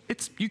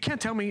 You can't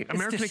tell me.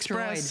 American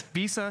Express,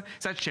 Visa,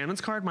 is that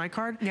Shannon's card, my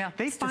card? Yeah,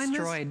 they find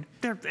destroyed.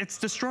 It's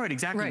destroyed,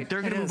 exactly. Right,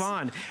 they're going to move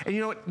on. And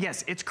you know what?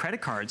 Yes, it's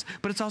credit cards,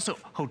 but it's also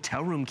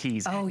hotel room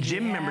keys,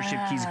 gym membership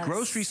keys,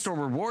 grocery store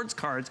rewards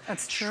cards.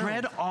 That's true.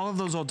 Shred all of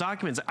those old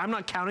documents. I'm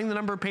not counting the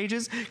number of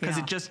pages because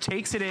it just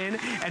takes it in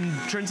and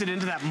turns it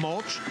into that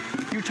mulch.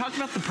 You talked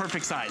about the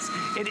perfect size.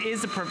 It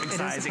is the perfect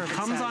size. It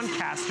comes on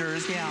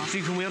casters, so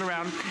you can wheel it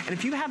around. And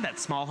if you have that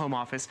small home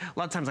office, a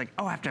lot of times I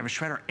have to have a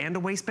shredder and a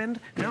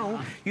waistband. No,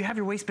 you have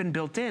your waistband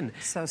built in.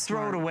 So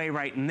throw it away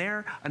right in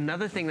there.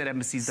 Another thing that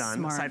Embassy's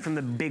done, aside from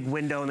the big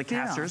window and the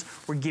casters,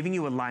 we're giving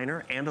you a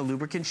liner and a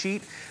lubricant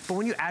sheet. But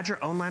when you add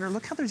your own liner,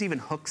 look how there's even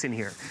hooks in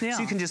here. So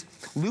you can just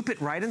loop it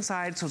right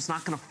inside so it's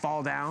not going to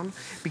fall down,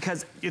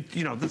 because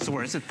that's the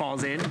worst. It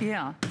falls in.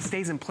 It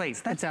stays in place.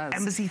 That's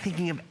Embassy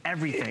thinking of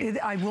everything.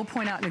 I will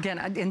point out,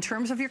 again, in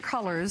terms of your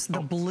colors,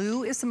 the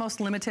blue is the most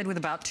limited with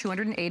about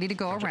 280 to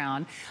go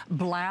around.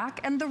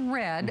 Black and the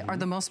red are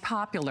the most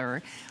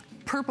popular.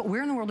 Purple,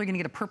 where in the world are we going to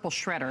get a purple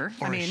shredder?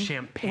 Or a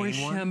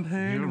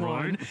champagne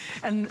one.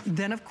 And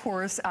then, of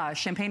course,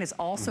 champagne is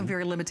also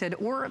very limited.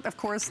 Or, of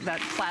course, that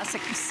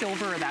classic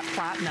silver or that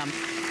platinum.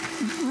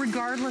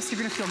 Regardless, you're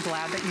going to feel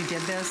glad that you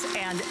did this.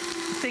 And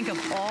think of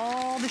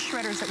all the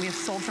shredders that we have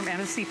sold from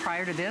Embassy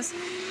prior to this.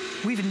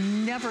 We've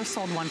never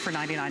sold one for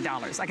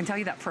 $99. I can tell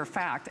you that for a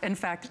fact. In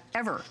fact,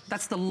 ever.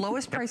 That's the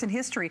lowest price in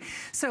history.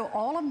 So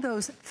all of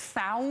those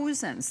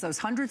thousands, those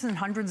hundreds and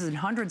hundreds and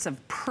hundreds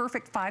of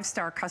perfect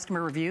 5-star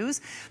customer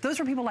reviews, those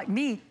were people like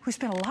me who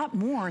spent a lot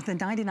more than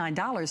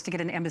 $99 to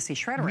get an Embassy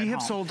shredder. We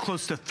have sold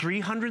close to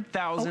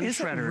 300,000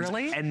 shredders.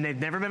 Really? And they've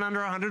never been under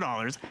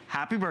 $100.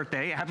 Happy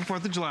birthday, happy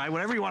 4th of July,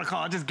 whatever you want to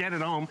call it, just get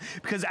it home.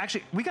 Because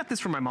actually, we got this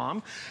from my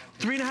mom.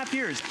 3.5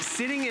 years,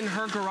 sitting in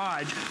her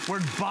garage were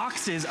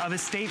boxes of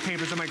estate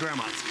papers of my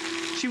grandma's.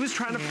 She was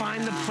trying to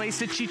find the place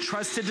that she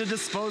trusted to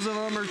dispose of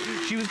them, or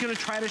she was going to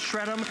try to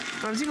shred them.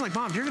 And I was even like,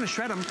 Mom, if you're going to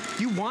shred them,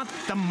 you want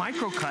the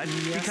micro cut,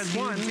 because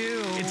one,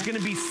 it's going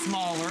to be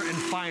smaller and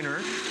finer.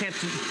 Can't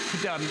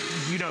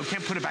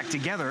put it back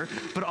together.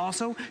 But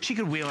also, she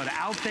could wheel it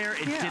out there.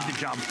 It did the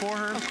job for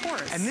her. Of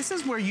course. And this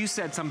is where you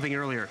said something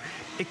earlier.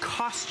 It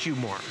costs you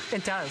more.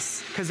 It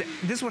does. Because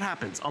this is what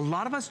happens. A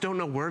lot of us don't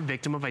know we're a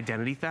victim of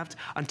identity theft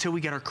until we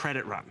get our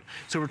credit run.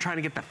 So we're trying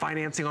to get the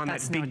financing on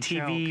that big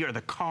TV or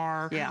the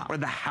car or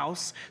the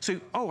house. So,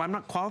 I'm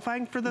not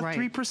qualifying for the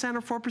 3%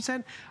 or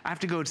 4%. I have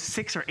to go to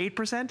 6 or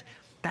 8%.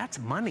 That's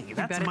money.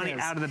 That's money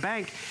out of the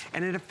bank.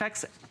 And it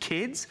affects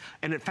kids,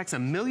 and it affects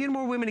 1 million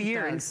more women a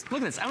year. And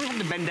look at this. I don't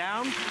have to bend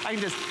down. I can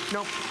just,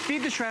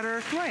 feed the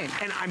shredder.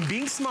 And I'm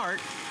being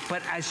smart.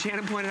 But as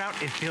Shannon pointed out,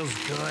 it feels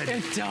good.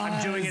 It does.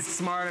 I'm doing it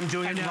smart. I'm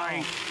doing it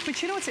right. But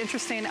you know what's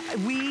interesting?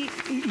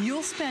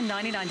 You'll spend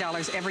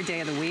 $99 every day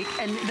of the week.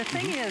 And the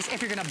thing is,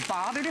 if you're going to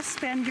bother to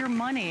spend your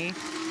money,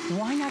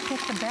 why not get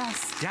the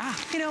best? Yeah.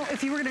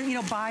 If you were going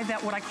to, buy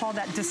that, what I call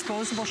that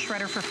disposable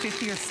shredder for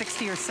 $50 or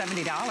 $60 or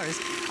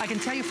 $70, I can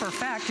tell you for a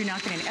fact, you're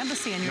not getting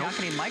Embassy and you're not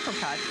getting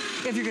microcut.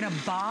 If you're going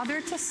to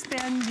bother to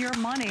spend your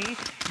money,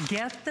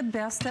 get the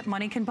best that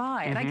money can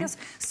buy. And I guess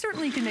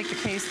certainly you can make the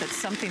case that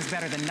something's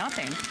better than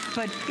nothing.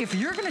 But if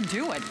you're going to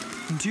do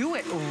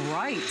it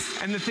right.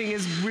 And the thing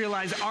is,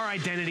 realize our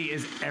identity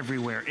is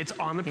everywhere. It's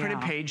on the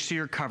printed page, so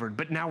you're covered.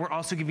 But now we're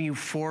also giving you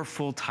 4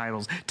 full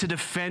titles to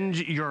defend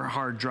your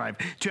hard drive,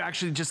 to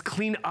actually just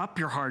clean up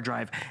your hard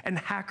drive and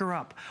hack her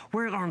up.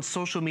 We're on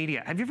social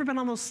media. Have you ever been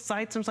on those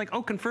sites and it's like,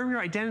 confirm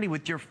your identity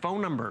with your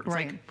phone number? It's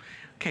like,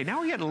 okay,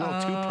 now we're getting a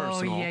little too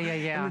personal.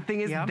 And the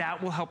thing is,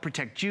 that will help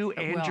protect you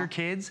and your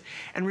kids.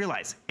 And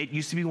realize, it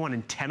used to be 1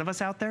 in 10 of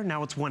us out there.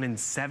 Now it's 1 in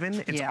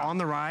 7. It's on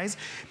the rise.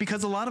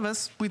 Because a lot of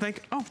us, we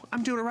think, I'm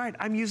I'm doing it right.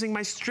 I'm using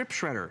my strip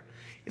shredder.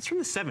 It's from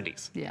the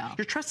 70s. Yeah.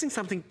 You're trusting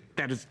something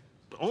that is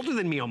older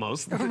than me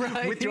almost,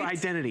 right, with your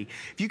identity.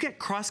 If you get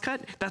crosscut,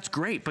 that's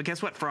great, but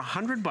guess what? For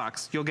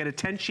 $100, you'll get a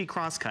 10-sheet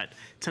crosscut.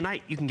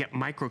 Tonight, you can get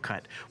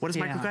microcut. What is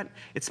microcut?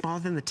 It's smaller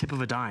than the tip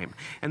of a dime.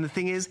 And the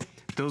thing is,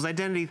 those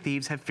identity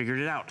thieves have figured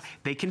it out.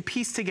 They can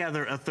piece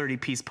together a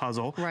 30-piece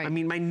puzzle. Right. I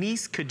mean, my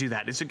niece could do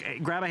that. It's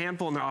grab a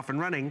handful and they're off and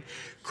running.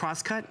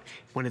 Crosscut,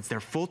 when it's their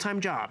full-time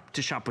job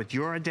to shop with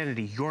your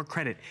identity, your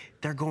credit,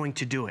 they're going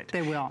to do it.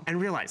 They will. And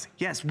realize,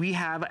 yes, we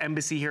have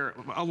Embassy here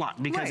a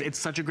lot because it's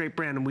such a great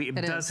brand and it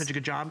does such a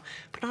good job,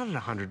 but not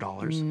at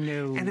 $100.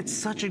 No. And it's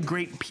such a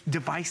great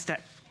device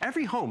that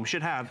every home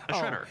should have a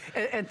shredder.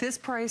 At this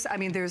price, I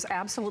mean, there's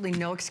absolutely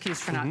no excuse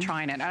for not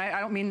trying it. I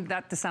don't mean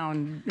that to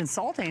sound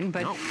insulting,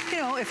 but you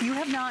know, if you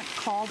have not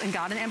called and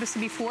got an Embassy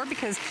before,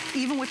 because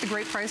even with the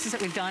great prices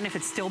that we've done, if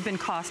it's still been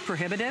cost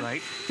prohibitive,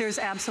 there's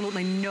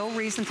absolutely no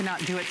reason to not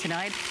do it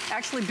tonight.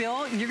 Actually,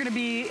 Bill, you're going to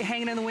be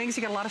hanging in the wings.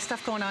 You got a lot of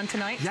stuff going on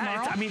tonight,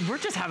 tomorrow. I mean, we're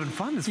just having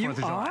fun this 4th of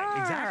July.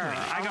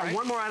 Exactly. I got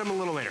one more item a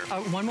little later.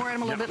 One more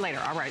item a little bit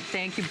later. All right.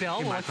 Thank you,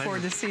 Bill. We'll look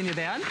forward to seeing you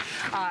then.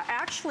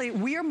 Actually,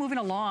 we are moving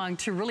along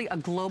to really a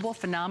global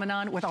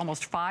phenomenon with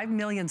almost 5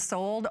 million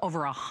sold,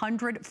 over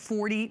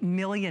 140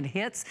 million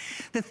hits.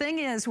 The thing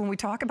is, when we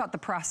talk about the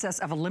process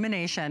of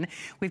elimination,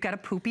 we've got a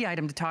poopy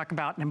item to talk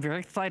about, and I'm very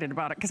excited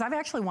about it because I've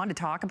actually wanted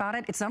to talk about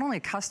it. It's not only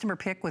a customer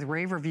pick with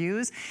rave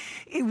reviews.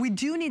 We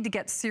do need to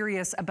get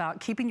serious about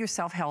keeping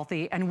yourself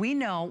healthy, and we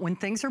know when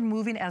things are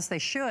moving as they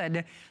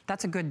should,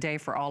 that's a good day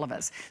for all of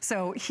us.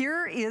 So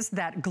here is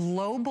that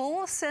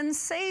global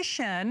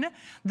sensation,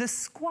 the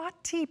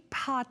Squatty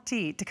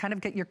Potty, to kind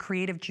of get your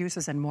creative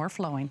juices and more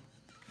flowing.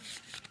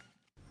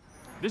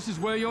 This is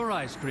where your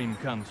ice cream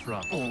comes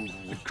from.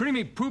 The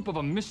creamy poop of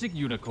a mystic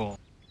unicorn.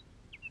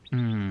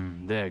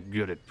 They're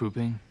good at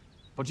pooping.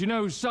 But you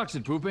know who sucks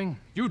at pooping?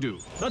 You do.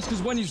 That's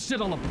because when you sit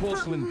on a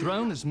porcelain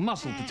throne, this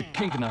muscle puts a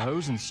kink in the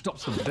hose and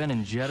stops the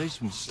Ben & Jerry's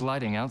from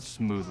sliding out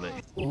smoothly.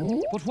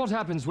 But what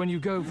happens when you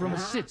go from a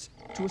sit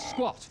to a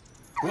squat?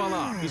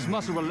 Voila, this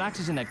muscle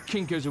relaxes and that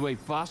kink goes away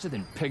faster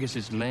than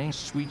Pegasus laying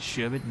sweet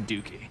sherbet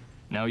dookie.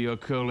 Now your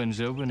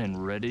colon's open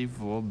and ready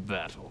for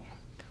battle.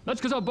 That's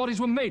because our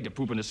bodies were made to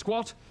poop in a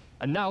squat,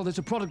 and now there's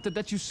a product that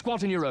lets you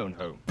squat in your own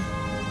home.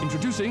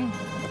 Introducing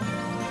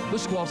the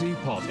Squatty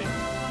Potty.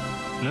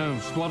 No,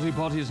 Squatty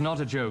Potty is not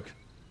a joke.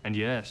 And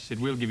yes, it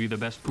will give you the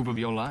best poop of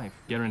your life,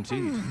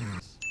 guaranteed.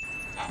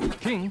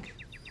 Kink,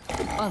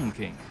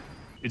 unkink.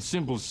 It's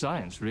simple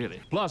science, really.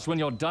 Plus, when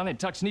you're done, it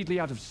tucks neatly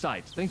out of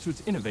sight, thanks to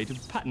its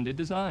innovative, patented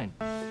design.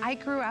 I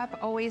grew up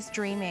always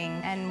dreaming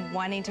and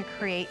wanting to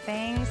create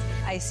things.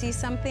 I see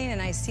something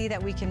and I see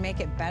that we can make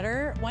it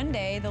better. One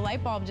day, the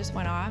light bulb just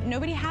went off.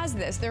 Nobody has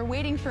this. They're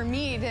waiting for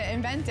me to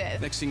invent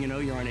it. Next thing you know,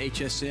 you're on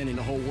HSN and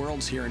the whole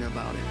world's hearing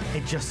about it.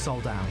 It just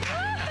sold out.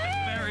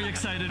 Very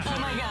excited for Oh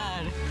my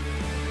God.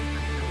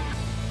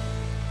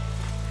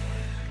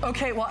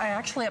 Okay, well, I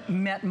actually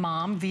met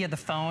Mom via the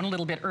phone a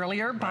little bit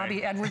earlier.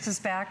 Bobby Edwards is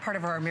back, part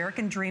of our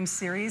American Dream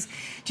series.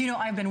 Do you know,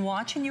 I've been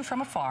watching you from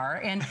afar,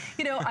 and,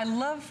 you know, I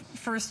love,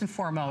 first and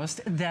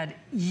foremost, that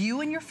you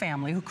and your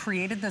family, who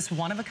created this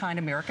one-of-a-kind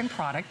American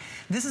product,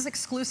 this is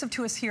exclusive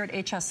to us here at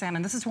HSN,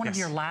 and this is one of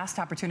your last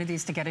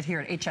opportunities to get it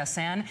here at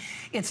HSN.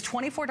 It's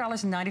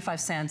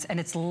 $24.95, and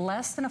it's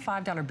less than a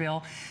 $5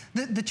 bill.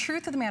 The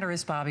truth of the matter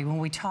is, Bobby, when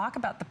we talk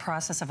about the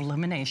process of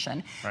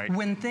elimination,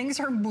 when things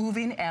are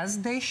moving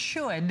as they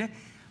should,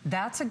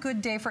 that's a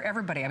good day for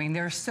everybody. I mean,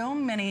 there are so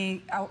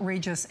many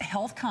outrageous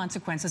health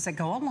consequences that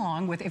go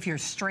along with if you're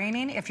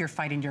straining, if you're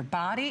fighting your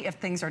body, if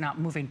things are not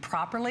moving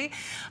properly.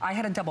 I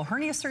had a double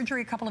hernia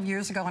surgery a couple of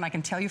years ago, and I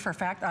can tell you for a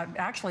fact,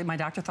 actually, my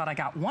doctor thought I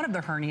got one of the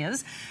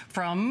hernias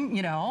from,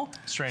 you know,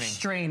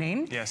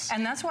 straining. Yes.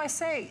 And that's why I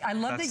say, I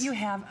love that you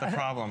have the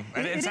problem.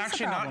 And it's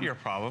actually not your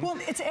problem. Well,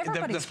 it's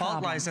everybody's The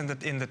fault lies in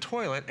the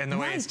toilet and the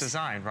way it's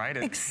designed, right?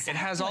 It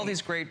has all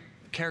these great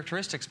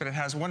characteristics, but it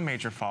has one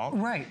major fault.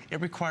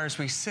 It requires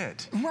we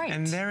sit.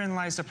 And therein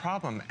lies the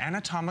problem.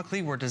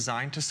 Anatomically, we're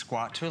designed to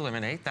squat to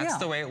eliminate. That's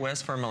the way it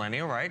was for a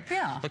millennial, right?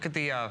 Look at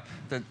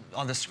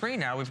on the screen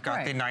now, we've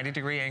got the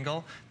 90-degree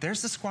angle.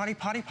 There's the Squatty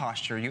Potty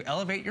posture. You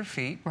elevate your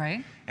feet.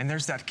 And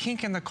there's that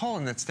kink in the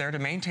colon that's there to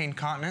maintain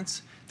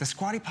continence. The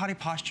Squatty Potty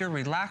posture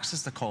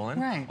relaxes the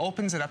colon,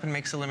 opens it up, and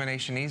makes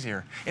elimination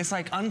easier. It's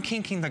like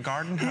unkinking the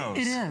garden hose.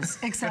 It is,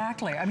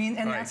 exactly. I mean,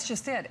 and that's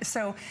just it.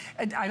 So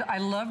I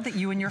love that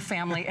you and your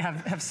family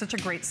have such a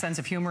great sense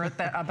of humor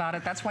about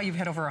it. That's why you've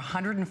had over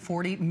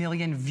 140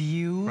 million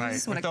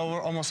views. With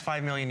over almost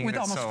 5 million units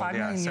sold. With almost 5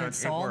 million units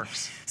sold. It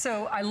works.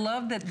 So I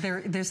love that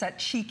there's that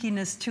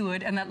cheekiness to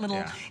it and that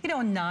little, you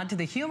know, nod to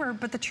the humor.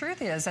 But the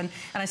truth is, and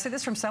I say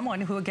this from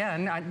someone who,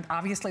 again,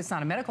 obviously it's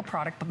not a medical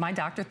product, but my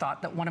doctor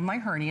thought that one of my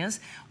hernias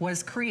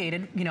was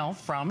created, you know,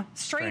 from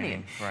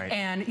straining.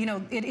 And, you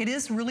know, it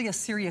is really a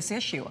serious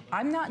issue.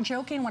 I'm not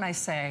joking when I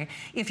say,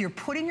 if you're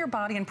putting your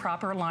body in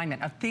proper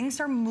alignment, if things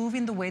are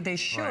moving the way they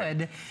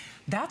should,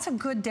 that's a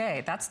good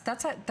day.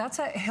 That's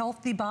a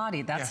healthy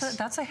body.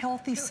 That's a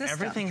healthy system.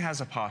 Everything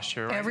has a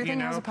posture, right? Everything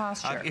has a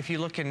posture. If you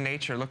look in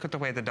nature, look at the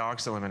way the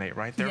dogs eliminate,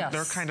 right?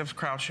 They're kind of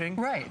crouching.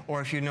 Right.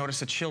 Or if you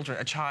notice a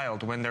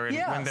child when they're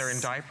in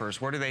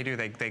diapers, what do?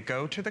 They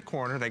go to the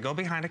corner, they go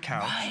behind a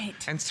couch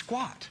and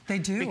squat. They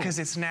do. Because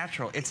it's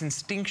natural. It's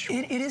instinctual.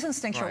 It is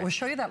instinctual. Right. We'll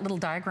show you that little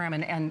diagram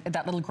and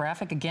that little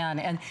graphic again.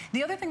 And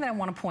the other thing that I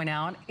want to point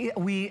out,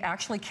 we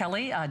actually,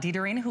 Kelly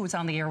Dietering, who was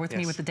on the air with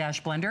me with the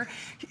Dash Blender,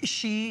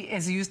 she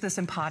has used this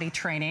in potty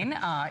training.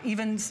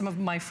 Even some of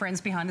my friends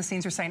behind the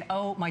scenes are saying,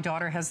 oh, my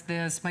daughter has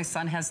this, my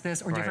son has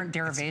this, or different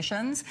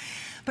derivations.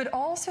 But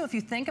also, if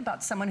you think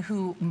about someone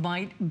who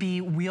might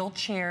be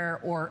wheelchair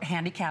or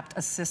handicapped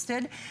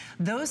assisted,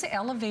 those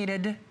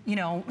elevated, you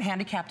know,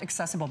 handicapped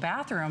accessible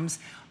bathrooms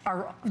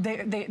are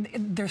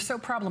they're so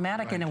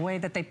problematic in a way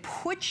that they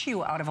put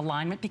you out of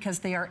alignment because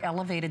they are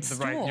elevated stools.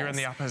 Right, you're in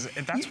the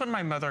opposite. That's when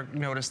my mother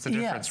noticed the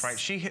difference, right?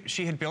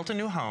 She had built a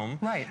new home,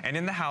 and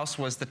in the house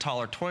was the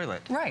taller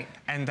toilet. Right.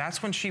 And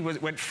that's when she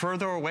went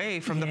further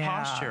away from the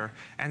posture,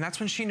 and that's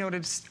when she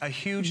noticed a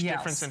huge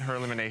difference in her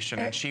elimination,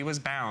 and she was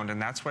bound,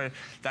 and that's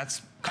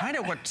kind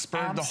of what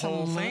spurred the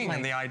whole thing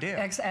and the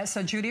idea.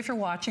 So Judy, if you're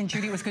watching,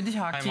 Judy, it was good to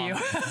talk to you.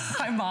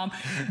 Hi, Mom.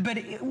 But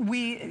it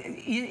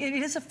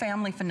is a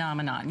family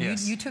phenomenon.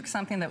 You took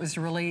something that was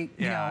really,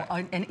 you know,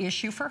 an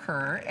issue for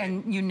her,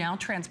 and you now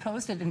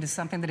transposed it into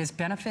something that is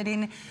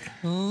benefiting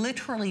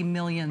literally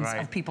millions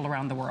of people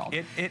around the world.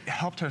 It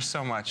helped her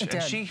so much,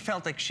 and she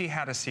felt like she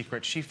had a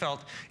secret. She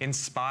felt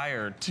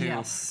inspired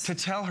to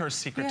tell her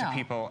secret to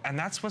people, and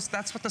that's what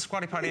the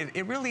Squatty Potty is.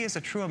 It really is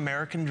a true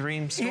American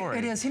dream story.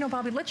 It is. You know,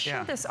 Bobby, let's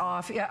show this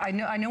off. I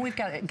know we've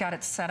got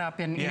it set up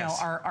in you know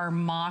our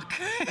mock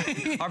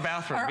our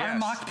bathroom, our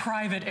mock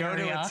private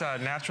area. Go to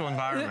its natural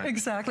environment.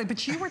 Exactly.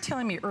 But you were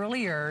telling me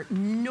earlier,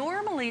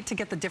 normally to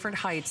get the different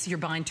heights, you're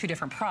buying two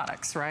different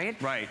products, right?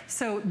 Right.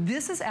 So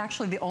this is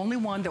actually the only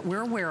one that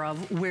we're aware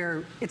of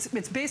where it's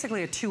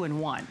basically a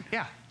 2-in-1.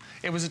 Yeah.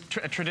 It was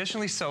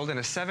traditionally sold in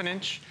a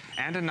 7-inch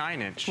and a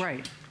 9-inch.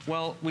 Right.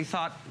 Well, we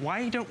thought,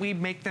 why don't we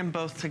make them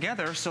both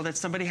together so that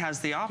somebody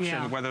has the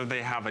option, whether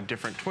they have a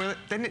different toilet?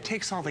 Then it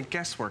takes all the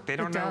guesswork. They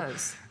don't know.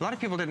 A lot of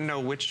people didn't know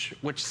which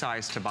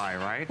size to buy,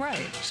 right?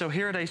 Right. So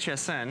here at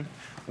HSN,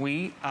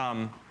 we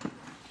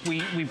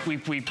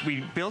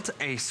built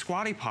a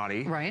Squatty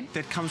Potty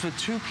that comes with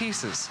 2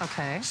 pieces.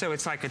 Okay. So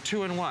it's like a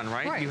 2-in-1,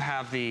 right? You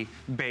have the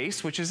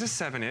base, which is a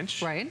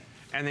 7-inch. Right.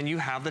 And then you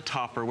have the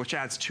topper, which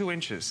adds 2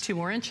 inches. 2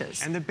 more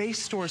inches. And the base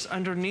stores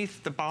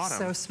underneath the bottom.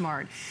 So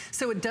smart.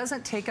 So it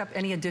doesn't take up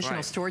any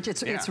additional storage.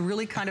 It's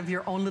really kind of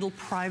your own little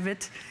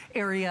private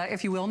area,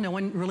 if you will. No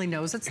one really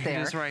knows it's there.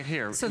 It is right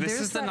here. So this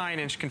is the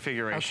 9-inch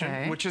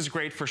configuration, which is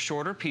great for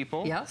shorter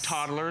people,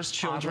 toddlers,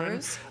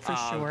 children. For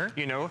sure.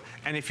 You know,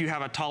 and if you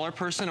have a taller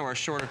person or a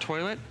shorter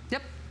toilet,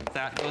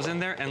 that goes in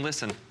there. And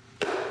listen,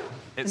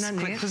 it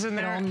clicks in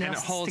there and it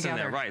holds in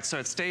there, right? So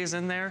it stays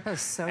in there.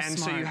 That's so smart. And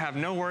so you have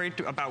no worry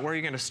about where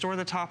you're going to store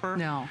the topper.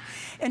 No.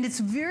 And it's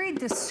very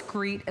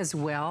discreet as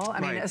well. I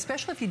mean,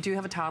 especially if you do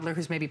have a toddler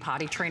who's maybe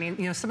potty training,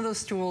 you know, some of those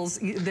stools,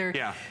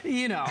 they're,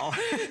 you know.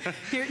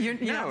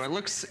 No, it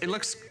looks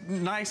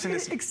nice and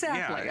it's,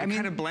 exactly. I mean, it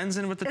kind of blends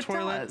in with the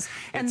toilet. Does.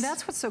 And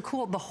that's what's so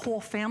cool. The whole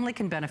family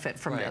can benefit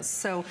from this.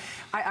 So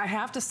I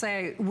have to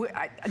say,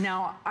 because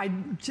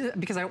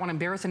I don't want to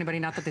embarrass anybody,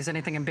 not that there's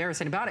anything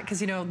embarrassing about it, because,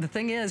 you know, the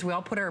thing is, we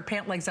all put our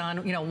pant legs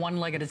on, you know, one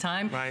leg at a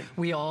time. Right.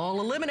 We all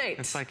eliminate.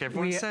 It's like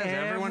everyone says,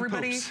 everyone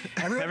poops.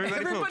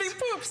 Everybody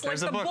poops, like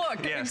the book.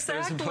 Yes,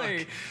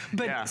 exactly.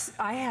 But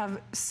I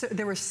have,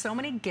 there were so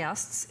many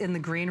guests in the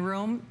green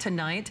room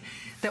tonight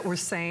that were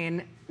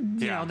saying,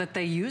 you know, that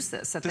they use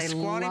this, that they love this. The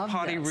Squatty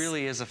Potty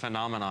really is a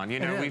phenomenon. You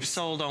know, we've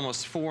sold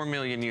almost 4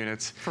 million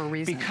units. For a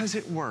reason. Because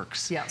it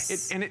works.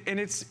 Yes.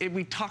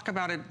 We talk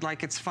about it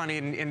like it's funny,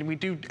 and we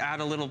do add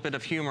a little bit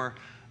of humor.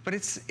 But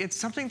it's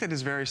something that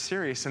is very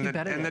serious and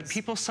that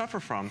people suffer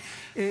from.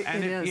 It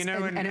is. You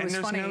know, and it was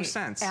there's funny. No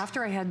sense.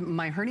 After I had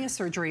my hernia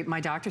surgery, my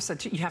doctor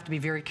said you have to be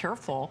very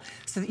careful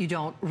so that you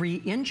don't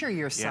re-injure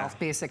yourself,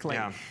 basically.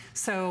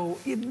 So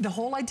the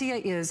whole idea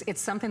is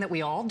it's something that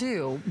we all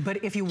do,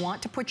 but if you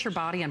want to put your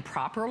body in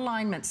proper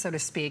alignment, so to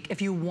speak,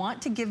 if you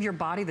want to give your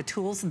body the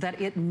tools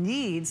that it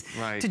needs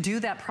to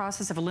do that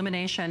process of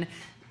elimination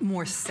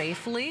more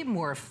safely,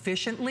 more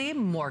efficiently,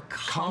 more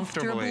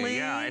comfortably.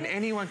 Yeah, and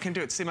anyone can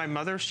do it. See, my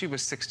mother, she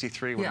was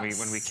 63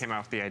 when we came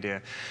out with the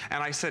idea.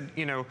 And I said,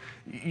 you know,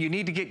 you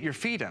need to get your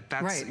feet up.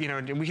 That's, you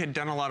know, we had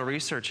done a lot of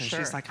research, and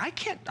she's like, I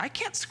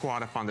can't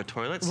squat up on the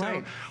toilet.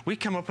 So we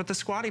come up with the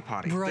Squatty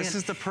Potty. Brilliant. This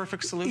is the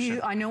perfect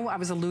solution. I know I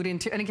was alluding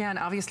to, and again,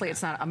 obviously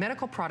it's not a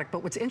medical product,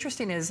 but what's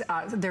interesting is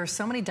there are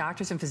so many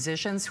doctors and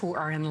physicians who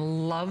are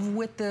in love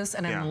with this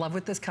and in love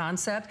with this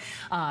concept.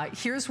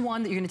 Here's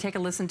one that you're gonna take a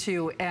listen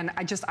to, and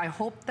I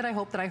hope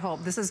that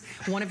this is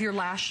one of your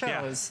last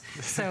shows.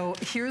 So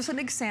here's an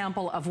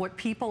example of what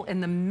people in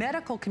the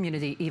medical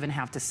community even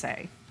have to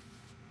say.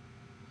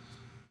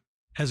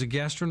 As a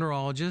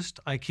gastroenterologist,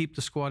 I keep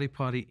the Squatty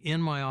Potty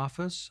in my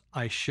office.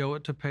 I show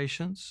it to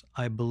patients.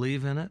 I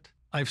believe in it.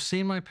 I've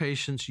seen my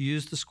patients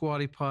use the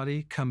Squatty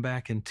Potty, come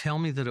back and tell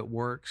me that it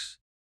works.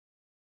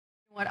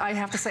 What I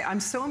have to say, I'm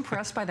so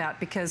impressed by that,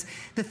 because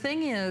the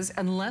thing is,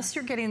 unless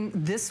you're getting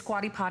this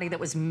Squatty Potty that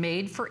was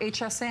made for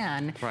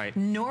HSN, right,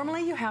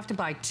 normally you have to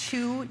buy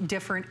 2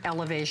 different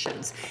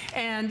elevations.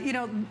 And, you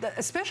know,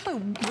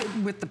 especially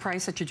with the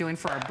price that you're doing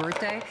for our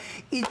birthday,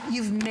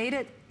 you've made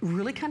it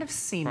really kind of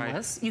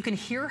seamless. Right. You can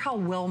hear how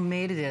well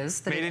made it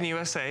is. Made in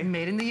USA.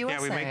 Made in the USA.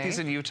 Yeah, we make these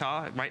in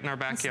Utah, right in our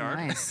backyard.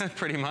 That's nice.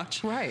 Pretty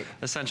much. Right.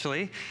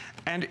 Essentially.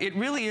 And it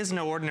really is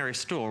no ordinary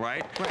stool,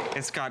 right? Right.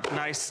 It's got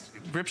nice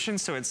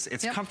griptions, so it's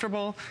yep,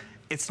 comfortable.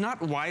 It's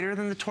not wider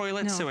than the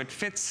toilet, no, so it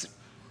fits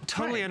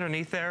totally right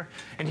underneath there.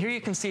 And here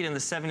you can see it in the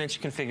 7-inch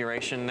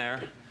configuration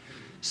there.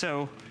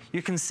 So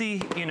you can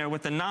see, you know,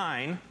 with the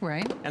 9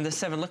 right and the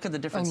 7, look at the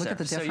difference look there. At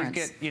the difference. So you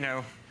get, you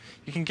know,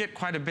 you can get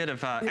quite a bit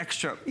of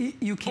extra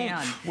you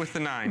can with the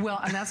 9.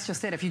 Well, and that's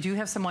just it. If you do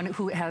have someone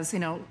who has, you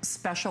know,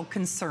 special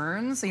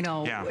concerns, you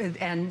know,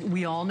 and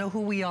we all know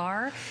who we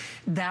are,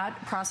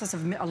 that process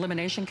of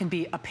elimination can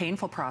be a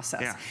painful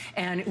process. Yeah.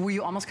 And where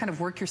you almost kind of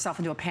work yourself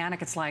into a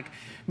panic. It's like,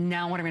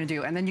 now what am I going to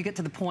do? And then you get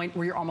to the point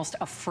where you're almost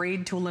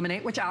afraid to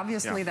eliminate, which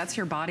obviously that's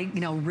your body, you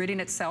know,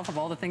 ridding itself of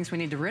all the things we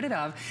need to rid it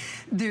of.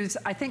 There's,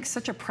 I think,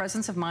 such a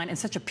presence of mind and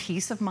such a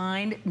peace of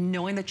mind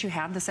knowing that you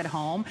have this at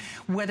home,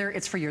 whether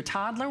it's for your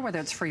toddler, whether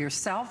it's for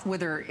yourself,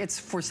 whether it's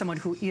for someone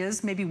who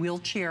is maybe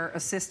wheelchair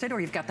assisted, or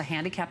you've got the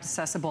handicapped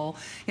accessible,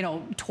 you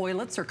know,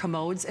 toilets or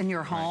commodes in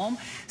your home.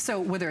 Right. So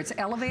whether it's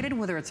elevated,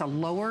 whether it's a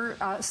lower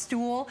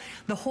stool,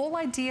 the whole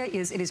idea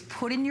is it is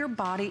putting your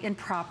body in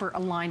proper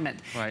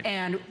alignment. Right.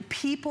 And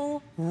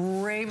people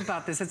rave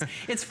about this.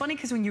 It's funny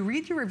because when you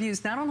read your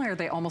reviews, not only are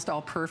they almost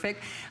all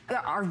perfect,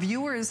 our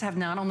viewers have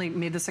not only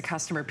made this a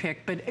customer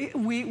pick, but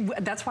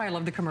that's why I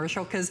love the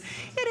commercial, because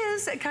it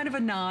is kind of a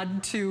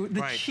nod to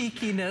the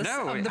cheekiness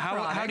of the product.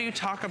 How do you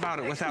talk about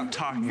it without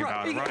talking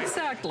about it, right?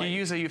 Exactly. You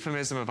use a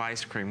euphemism of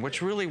ice cream,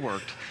 which really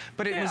worked.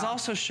 But it was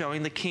also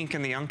showing the kink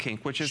and the unkink,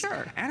 which is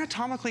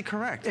anatomically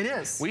correct. It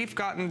is. We've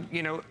gotten,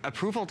 you know,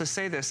 approval to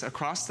say this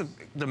across the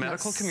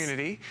medical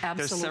community. Absolutely.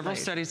 There's several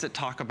studies that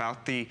talk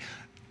about the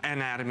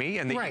anatomy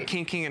and the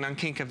kinking and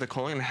unkink of the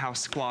colon, and how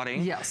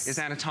squatting is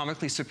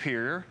anatomically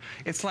superior.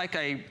 It's like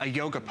a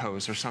yoga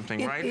pose or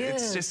something, right?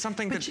 It's just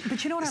something that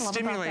But you know what I love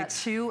about that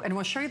too, and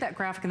we'll show you that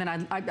graphic, and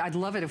then I'd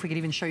love it if we could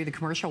even show you the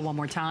commercial one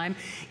more time,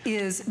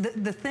 is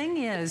the thing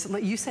is,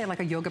 you say like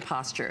a yoga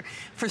posture.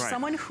 For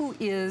someone who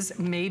is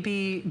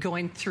maybe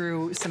going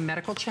through some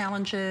medical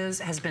challenges,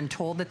 has been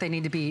told that they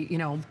need to be, you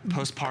know...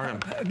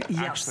 Postpartum,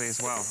 actually,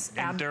 as well.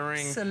 And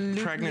during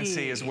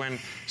pregnancy is when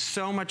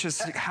so much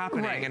is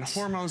happening, and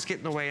hormones get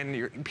in the way,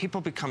 and people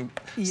become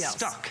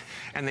stuck,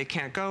 and they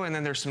can't go, and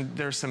then there's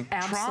some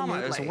trauma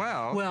as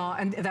well. Well,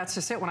 and that's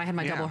just it. When I had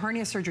my double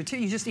hernia surgery too,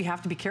 you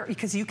have to be careful,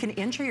 because you can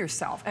injure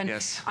yourself. And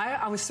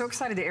I was so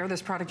excited to air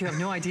this product, you have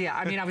no idea.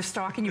 I mean, I was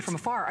stalking you from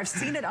afar. I've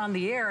seen it on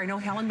the air. I know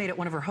Helen made it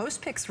one of her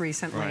host picks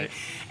recently.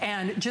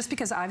 And just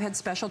because I've had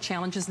special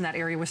challenges in that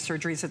area with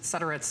surgeries, et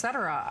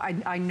cetera,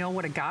 I know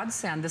what a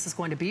godsend this is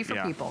going to be for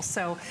people.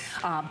 So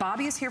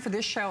Bobby is here for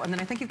this show, and then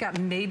I think you've got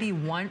maybe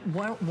one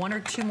or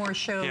two more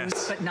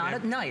shows, but not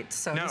at night.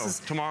 So no, this is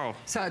tomorrow.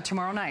 So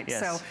tomorrow night.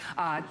 Yes.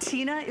 So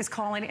Tina is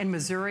calling in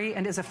Missouri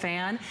and is a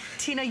fan.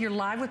 Tina, you're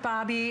live with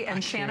Bobby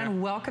and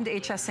Shannon. Welcome to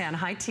HSN.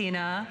 Hi,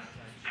 Tina.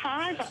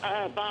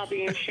 Hi,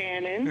 Bobby and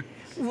Shannon.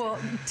 Well,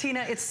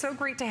 Tina, it's so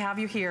great to have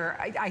you here.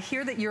 I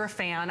hear that you're a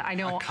fan. I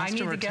know I need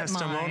to get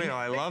mine. Testimonial.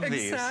 I love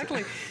these.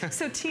 Exactly.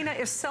 So, Tina,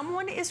 if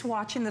someone is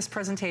watching this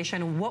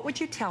presentation, what would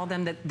you tell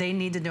them that they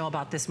need to know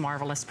about this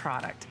marvelous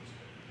product?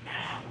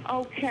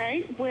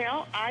 Okay,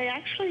 well, I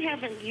actually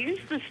haven't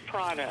used this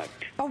product.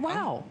 Oh,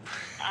 wow.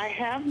 I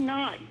have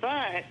not,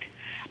 but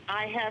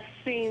I have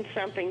seen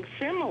something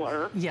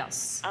similar.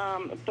 Yes.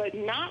 But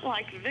not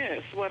like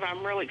this. What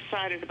I'm really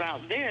excited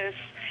about this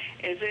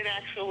is it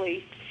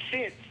actually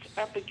fits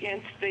up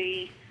against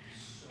the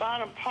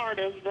bottom part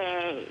of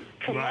the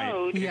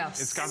commode.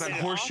 Yes. It's got that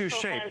horseshoe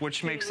shape,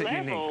 which makes it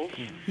unique.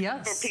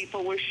 For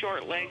people with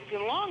short legs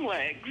and long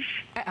legs.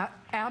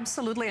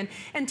 Absolutely.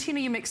 And Tina,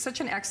 you make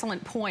such an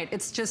excellent point.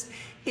 It's just,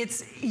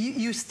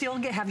 you still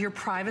have your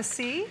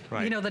privacy,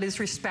 you know, that is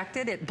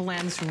respected. It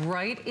blends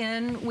right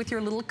in with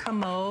your little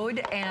commode.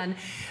 And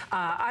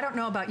I don't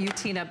know about you,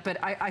 Tina,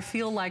 but I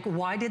feel like,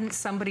 why didn't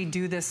somebody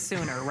do this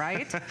sooner,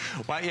 right?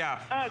 Well,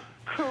 yeah.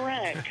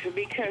 Correct,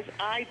 because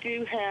I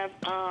do have,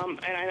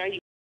 and I know you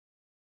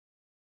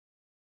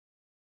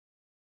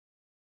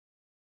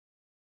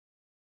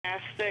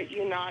ask that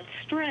you not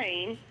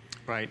strain,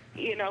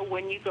 you know,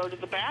 when you go to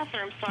the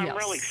bathroom. So I'm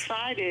really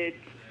excited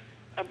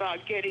about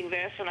getting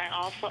this, and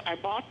I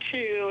bought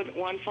two,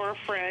 one for a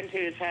friend who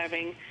is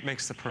having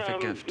some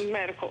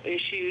medical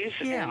issues,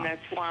 and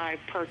that's why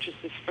I purchased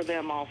this for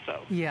them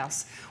also.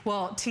 Yes.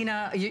 Well,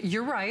 Tina,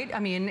 you're right. I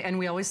mean, and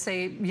we always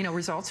say, you know,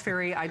 results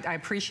vary. I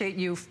appreciate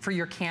you for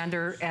your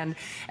candor, and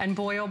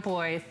boy, oh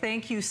boy,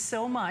 thank you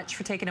so much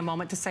for taking a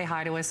moment to say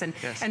hi to us,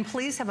 and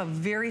please have a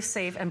very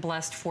safe and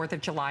blessed 4th of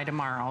July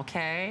tomorrow,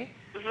 okay?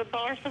 the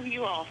both of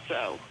you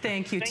also.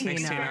 Thank you, Tina.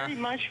 Thank you very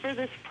much for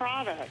this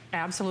product.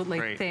 Absolutely.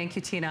 Great. Thank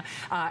you, Tina.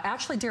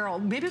 Actually,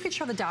 Daryl, maybe we could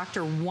show the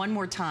doctor one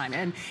more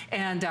time,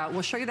 and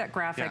we'll show you that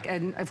graphic,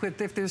 and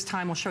if there's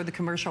time, we'll show the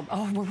commercial.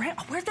 Oh,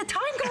 where'd the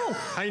time go?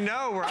 I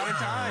know, we're out of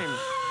time.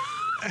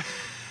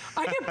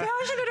 I get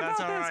passionate about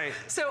That's all this. right.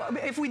 So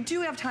if we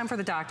do have time for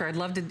the doctor, I'd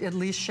love to at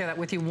least share that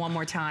with you one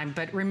more time.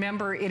 But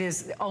remember, it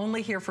is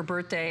only here for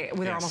birthday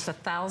with almost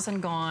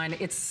 1,000 gone.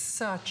 It's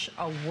such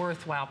a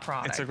worthwhile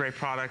product. It's a great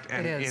product,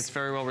 and it's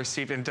very well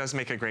received, and it does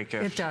make a great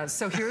gift. It does.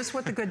 So here's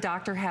what the good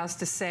doctor has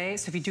to say.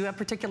 So if you do have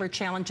particular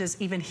challenges,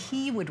 even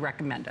he would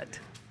recommend it.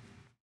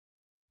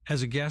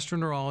 As a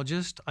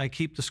gastroenterologist, I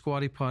keep the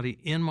Squatty Potty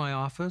in my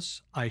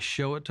office. I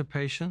show it to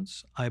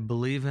patients. I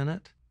believe in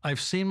it. I've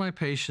seen my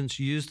patients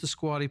use the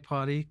Squatty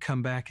Potty,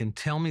 come back and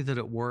tell me that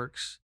it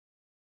works.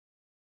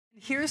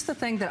 Here's the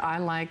thing that I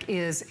like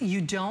is you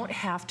don't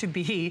have to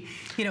be,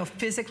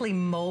 physically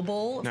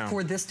mobile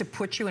for this to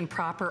put you in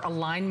proper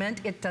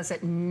alignment. It does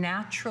it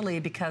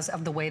naturally because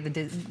of the way the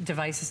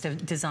device is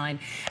designed.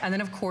 And then,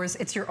 of course,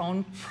 it's your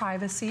own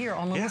privacy, your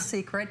own little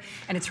secret,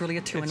 and it's really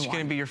a two-in-one. It's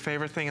going to be your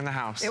favorite thing in the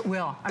house. It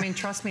will. I mean,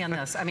 trust me on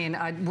this. I mean,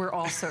 we're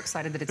all so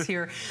excited that it's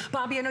here.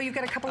 Bobby, I know you've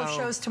got a couple of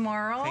shows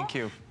tomorrow. Thank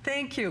you.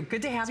 Thank you.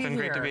 Good to have you here.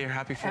 It's been great to be here.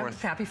 Happy 4th.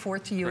 Happy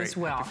 4th to you as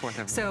well. Happy 4th,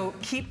 everyone. So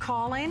keep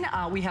calling.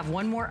 We have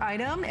one more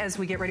item as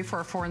we get ready for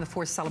our 4 on the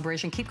 4th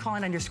celebration. Keep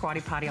calling on your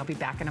Squatty Potty. I'll be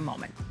back in a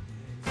moment.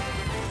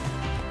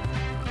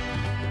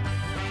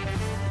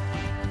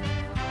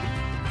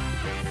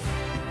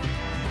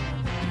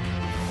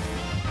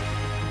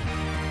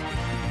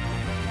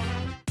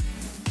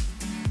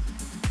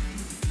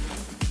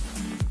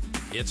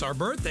 It's our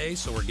birthday,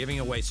 so we're giving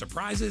away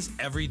surprises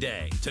every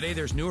day. Today,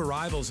 there's new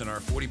arrivals in our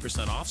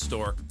 40% off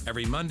store.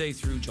 Every Monday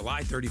through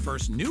July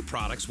 31st, new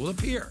products will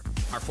appear.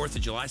 Our 4th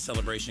of July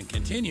celebration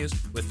continues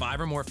with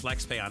 5 or more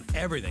FlexPay on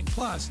everything,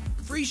 plus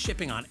free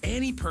shipping on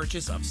any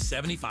purchase of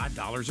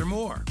 $75 or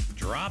more.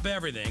 Drop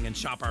everything and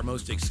shop our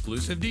most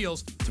exclusive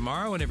deals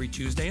tomorrow and every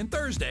Tuesday and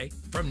Thursday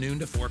from noon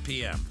to 4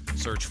 p.m.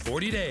 Search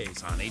 40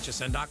 days on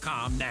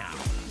hsn.com now.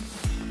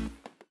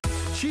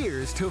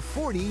 Cheers to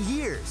 40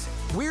 years.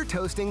 We're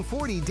toasting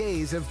 40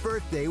 days of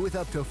birthday with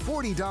up to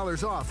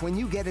 $40 off when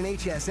you get an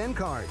HSN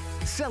card.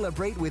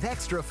 Celebrate with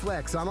extra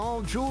flex on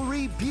all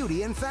jewelry,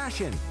 beauty, and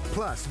fashion.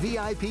 Plus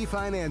VIP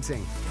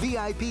financing,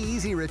 VIP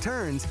easy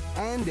returns,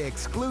 and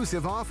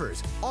exclusive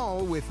offers,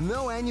 all with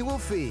no annual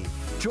fee.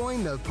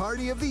 Join the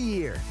party of the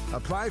year.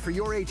 Apply for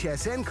your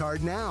HSN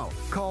card now.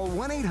 Call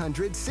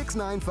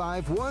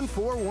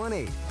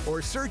 1-800-695-1418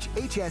 or search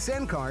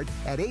HSN card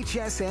at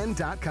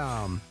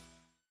hsn.com.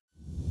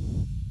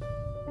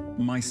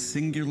 My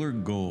singular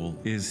goal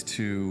is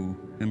to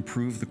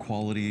improve the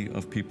quality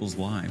of people's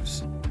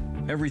lives.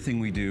 Everything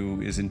we do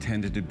is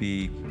intended to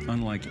be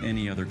unlike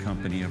any other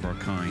company of our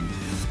kind.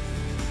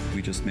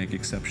 We just make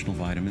exceptional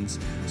vitamins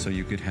so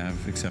you could have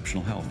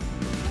exceptional health.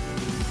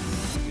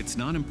 It's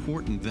not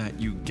important that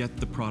you get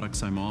the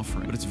products I'm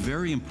offering, but it's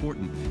very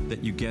important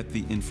that you get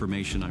the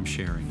information I'm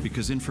sharing,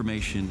 because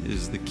information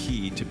is the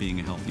key to being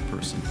a healthy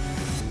person.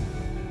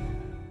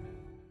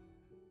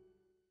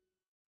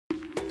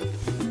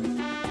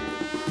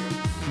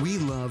 We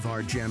love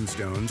our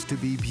gemstones to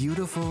be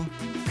beautiful,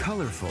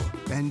 colorful,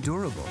 and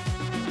durable.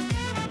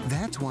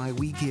 That's why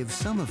we give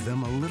some of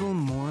them a little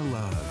more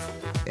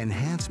love.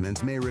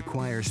 Enhancements may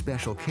require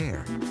special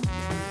care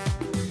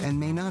and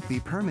may not be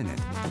permanent,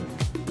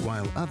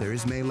 while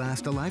others may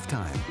last a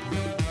lifetime.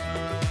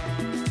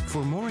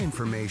 For more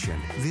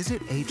information,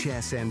 visit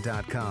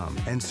hsn.com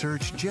and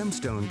search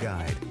Gemstone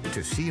Guide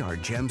to see our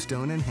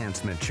gemstone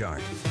enhancement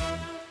chart.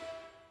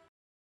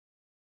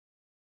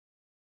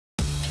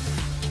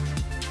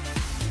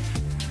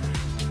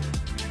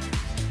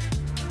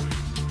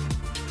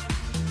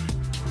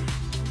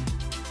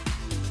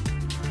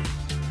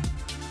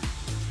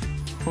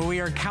 Well,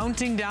 we are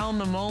counting down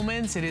the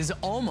moments. It is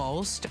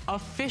almost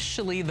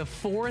officially the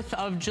 4th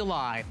of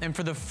July. And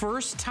for the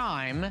first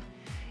time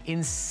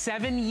in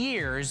 7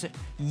 years,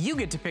 you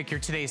get to pick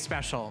your today's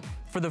special.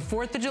 For the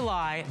 4th of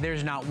July,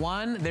 there's not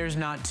 1, there's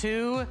not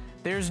 2,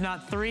 there's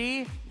not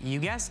 3, you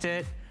guessed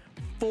it,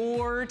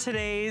 4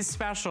 today's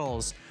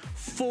specials.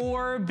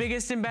 4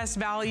 biggest and best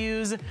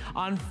values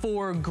on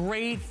 4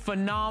 great,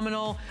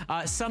 phenomenal,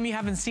 some you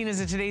haven't seen as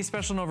a today's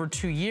special in over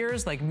 2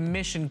 years, like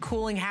Mission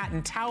Cooling Hat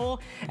and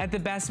Towel at the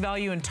best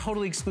value and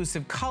totally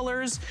exclusive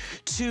colors,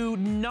 to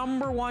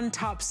 #1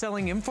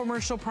 top-selling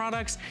infomercial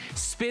products,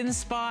 Spin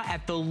Spa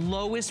at the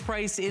lowest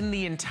price in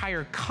the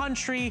entire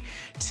country,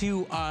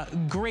 to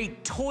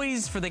great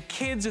toys for the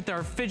kids with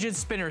our fidget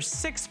spinner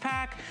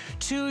 6-pack,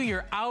 to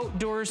your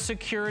outdoor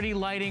security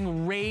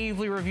lighting,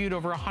 ravely reviewed,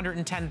 over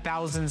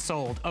 110,000 sold.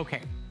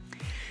 Okay,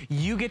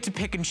 you get to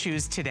pick and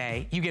choose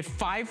today. You get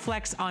 5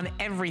 flex on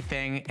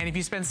everything, and if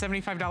you spend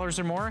 $75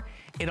 or more,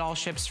 it all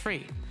ships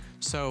free.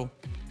 So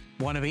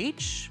 1 of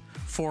each,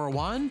 4 of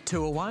one,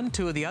 2 of one,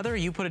 2 of the other.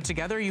 You put it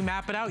together, you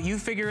map it out, you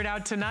figure it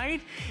out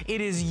tonight.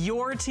 It is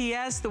your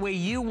TS the way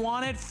you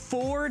want it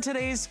for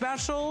today's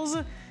specials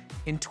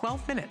in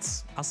 12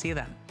 minutes. I'll see you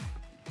then.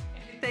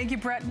 Thank you,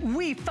 Brett.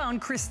 We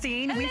found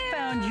Christine. Hello. We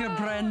found your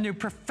brand new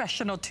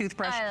professional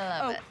toothbrush. I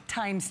love it.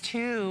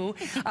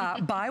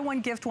 ×2. Buy one,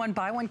 gift one,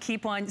 buy one,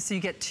 keep one. So you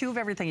get 2 of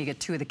everything. You get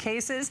 2 of the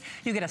cases,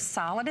 you get a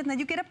solid, and then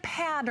you get a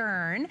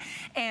pattern.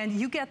 And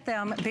you get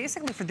them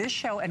basically for this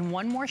show and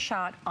one more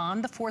shot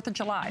on the 4th of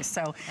July.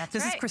 So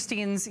this is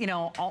Christine's, you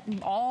know,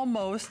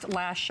 almost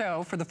last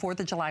show for the 4th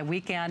of July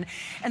weekend.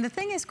 And the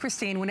thing is,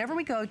 Christine, whenever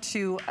we go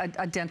to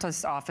a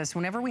dentist's office,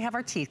 whenever we have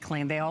our teeth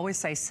cleaned, they always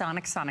say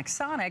Sonic, Sonic,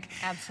 Sonic.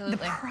 Absolutely.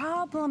 The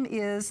problem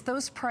is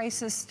those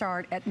prices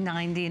start at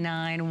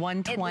 $99,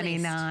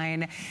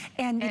 $129.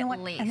 And you know what?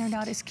 And they're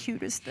not as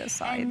cute as this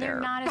either. And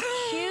they're not as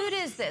cute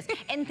as this.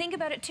 And think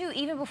about it too,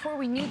 even before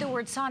we knew the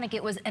word Sonic,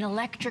 it was an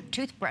electric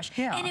toothbrush.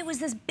 Yeah. And it was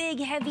this big,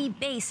 heavy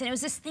base, and it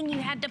was this thing you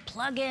had to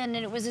plug in, and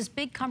it was this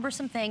big,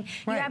 cumbersome thing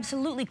you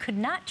absolutely could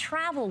not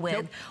travel with.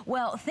 Nope.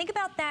 Well, think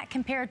about that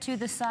compared to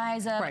the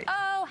size of,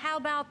 oh, how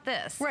about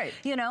this? Right.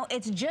 You know,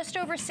 it's just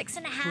over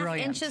 6.5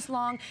 inches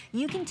long.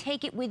 You can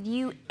take it with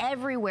you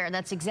everywhere.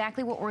 That's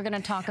exactly what we're going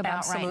to talk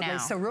about right now.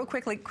 So real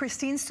quickly,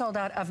 Christine sold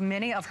out of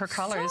many of her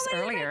colors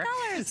earlier.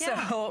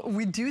 So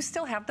we do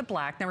still have the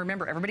black. Now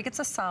remember, everybody gets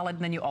a solid,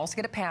 and then you also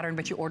get a pattern,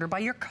 but you order by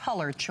your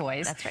color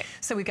choice. That's right.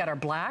 So we've got our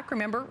black,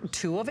 remember,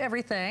 2 of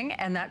everything,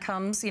 and that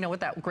comes, you know,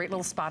 with that great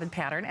little spotted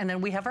pattern. And then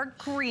we have our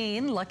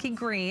green, lucky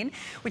green,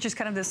 which is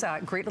kind of this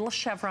great little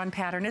chevron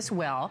pattern as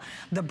well.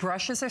 The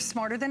brushes are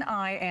smarter than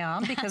I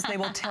am because they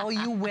will tell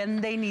you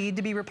when they need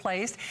to be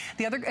replaced.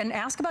 And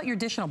ask about your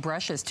additional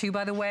brushes too,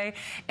 by the way.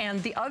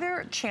 And the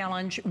other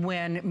challenge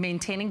when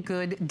maintaining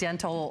good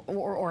dental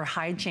or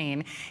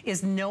hygiene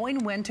is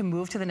knowing when to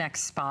move to the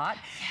next spot,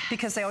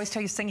 because they always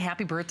tell you sing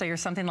happy birthday or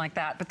something like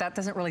that, but that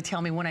doesn't really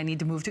tell me when I need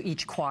to move to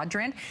each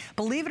quadrant.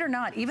 Believe it or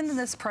not, even in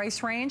this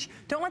price range,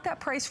 don't let that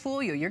price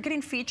fool you. You're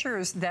getting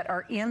features that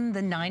are in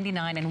the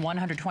 $99 and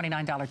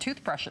 $129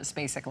 toothbrushes,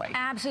 basically.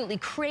 Absolutely.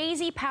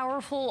 Crazy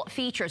powerful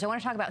features I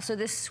want to talk about. So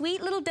this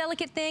sweet little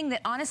delicate thing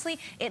that honestly,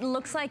 it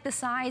looks like the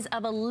size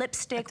of a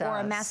lipstick or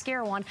a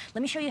mascara wand.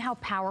 Let me show you how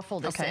powerful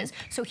this is.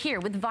 So here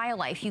with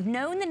Violife, you've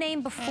known the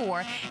name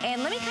before,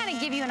 and let me kind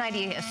of give you an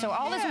idea here. So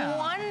all this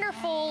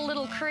wonderful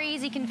little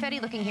crazy confetti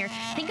looking here,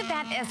 think of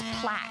that as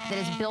plaque that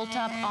is built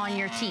up on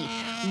your teeth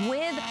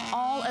with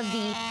all of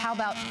the, how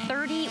about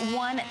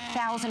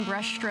 31,000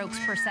 brush strokes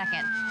per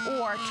second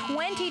or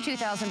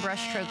 22,000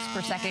 brush strokes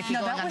per second if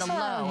you're going on the low.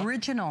 That was our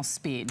original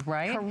speed,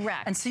 right?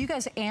 Correct. And so you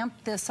guys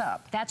amped this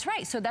up. That's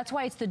right. So that's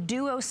why it's the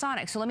Duo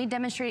Sonic. So let me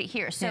demonstrate it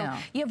here. So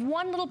you have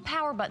one little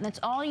power button. That's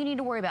all you need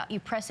to worry about. You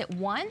press it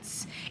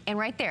once, and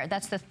right there,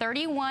 that's the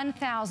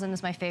 31,000.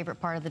 Is my favorite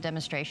part of the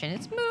demonstration.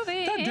 It's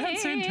moving. The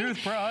dancing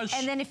toothbrush.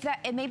 And then if that,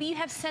 and maybe you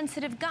have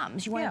sensitive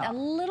gums. You want it a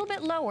little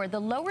bit lower. The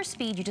lower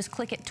speed, you just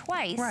click it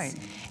twice. Right.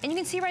 And you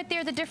can see right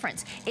there the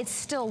difference. It's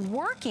still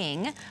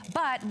working,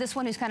 but this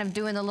one who's kind of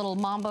doing the little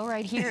mambo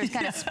right here is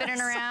kind of spinning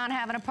around,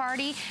 having a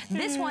party.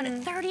 This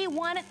one,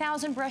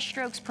 31,000 brush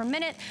strokes per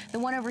minute. The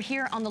one over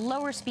here on the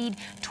lower speed,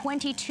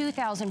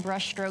 22,000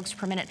 brush strokes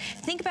per minute.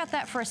 Think about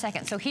that for a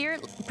second. So here,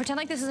 pretend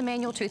like this is a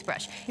manual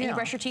toothbrush. And you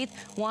brush your teeth.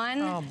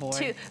 1,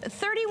 2,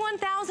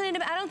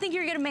 31,000. I don't think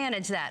you're going to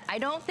manage that. I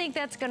don't think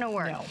that's going to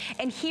work. No.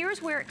 And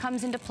here's where it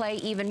comes into play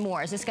even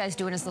more, as this guy's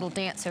doing his little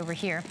dance over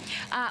here.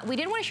 We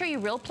didn't want to show you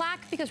real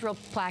plaque because real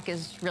plaque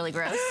is really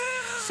gross.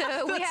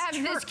 So we have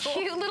this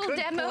cute little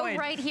demo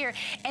right here.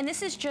 And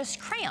this is just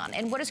crayon.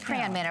 And what is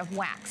crayon made of?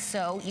 Wax.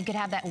 So you could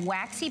have that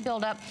waxy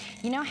buildup.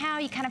 You know how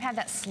you kind of have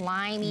that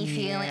slimy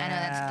feeling? I know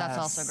that's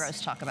also gross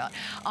to talk about.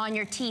 On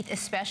your teeth,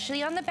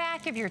 especially on the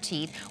back of your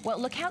teeth. Well,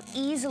 look how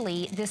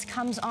easily this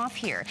comes off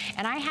here.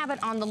 And I have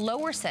it on the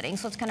lower setting,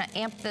 so let's kind of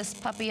amp this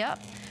puppy up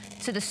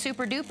to the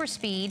super duper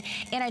speed.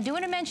 And I do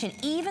want to mention,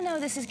 even though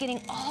this is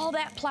getting all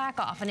that plaque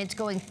off and it's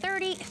going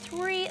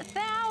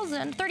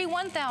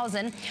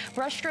 31,000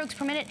 brush strokes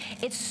per minute,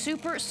 it's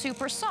super,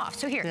 super soft.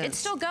 So here, it's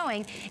still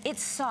going,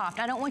 it's soft.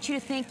 I don't want you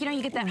to think, you know,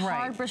 you get that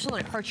hard bristle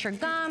and it hurts your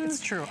gums.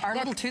 It's true. Our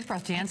little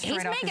toothbrush danced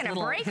right off his little stage there. He's making a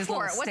break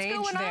for it. What's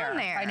going on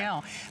there? I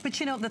know. But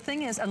you know, the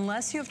thing is,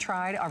 unless you've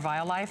tried our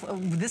Violife,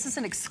 this is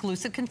an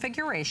exclusive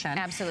configuration.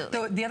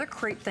 Absolutely. The other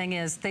great thing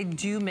is they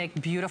do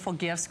make beautiful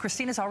gifts.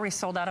 Christina's already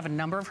sold out of a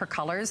number of her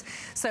colors.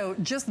 So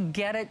just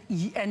get it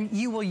and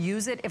you will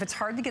use it. If it's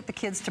hard to get the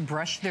kids to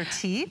brush their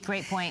teeth.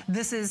 Great point.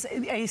 This is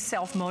a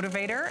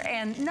self-motivator.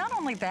 And not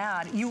only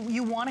that,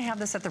 you want to have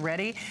this at the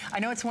ready.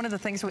 I know it's one of the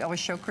things we always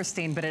show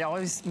Christine, but it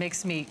always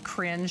makes me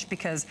cringe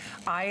because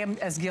I am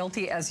as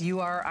guilty as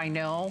you are, I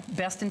know.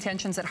 Best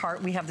intentions at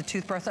heart. We have the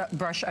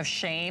toothbrush of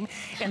shame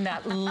in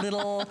that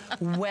little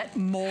wet,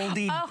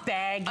 moldy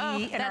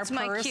baggie in our purse. That's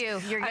my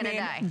cue. You're gonna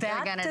die.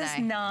 That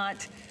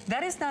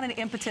is not an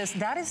impetus.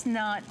 That does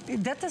not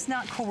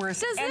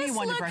coerce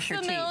anyone to brush your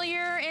teeth. Does this look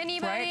familiar?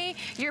 Anybody? Right?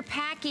 You're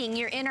packing,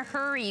 you're in a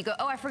hurry. You go,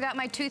 oh, I forgot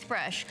my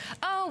toothbrush.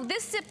 Oh,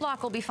 this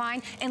Ziploc will be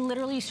fine. And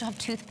literally you still have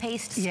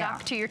toothpaste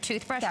stuck to your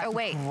toothbrush. That oh,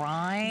 wait.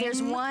 grime. There's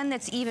one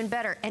that's even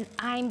better. And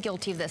I'm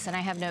guilty of this, and I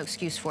have no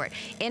excuse for it.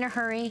 In a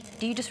hurry,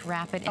 do you just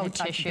wrap it in a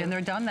tissue? I've been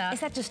there, done that.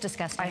 Is that just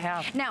disgusting? I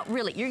have. Now,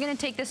 really, you're going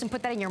to take this and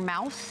put that in your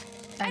mouth?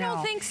 I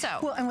don't think so.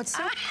 Well, and what's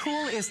so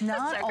cool is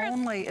not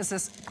only is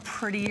this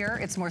prettier,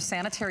 it's more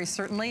sanitary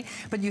certainly,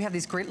 but you have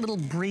these great little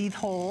breathe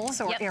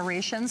holes or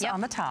aerations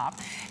on the top.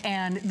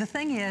 And the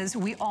thing is,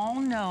 we all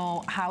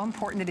know how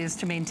important it is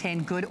to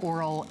maintain good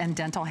oral and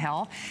dental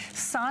health.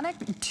 Sonic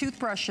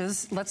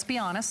toothbrushes, let's be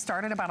honest,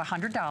 start at about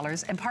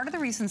 $100. And part of the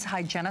reasons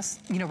hygienists,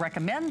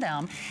 recommend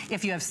them,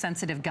 if you have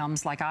sensitive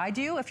gums like I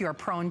do, if you're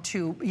prone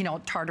to,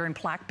 tartar and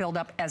plaque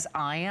buildup as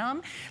I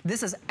am,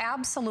 this is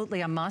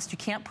absolutely a must. You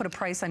can't put a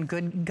price on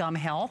good gum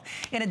health.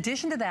 In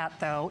addition to that,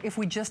 though, if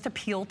we just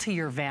appeal to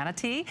your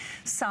vanity,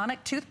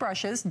 Sonic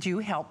toothbrushes do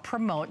help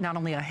promote not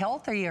only a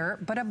healthier,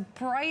 but a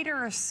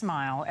brighter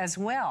smile as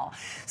well.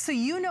 So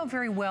you know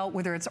very well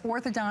whether it's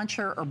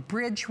orthodonture or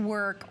bridge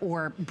work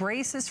or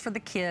braces for the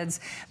kids,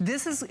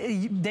 this is,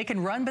 they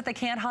can run but they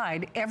can't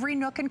hide. Every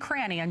nook and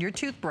cranny on your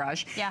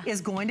toothbrush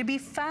is going to be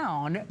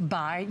found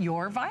by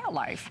your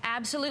ViaLife.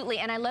 Absolutely,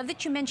 and I love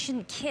that you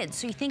mentioned kids.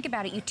 So you think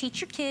about it, you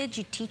teach your kids,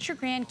 you teach your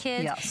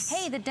grandkids. Yes.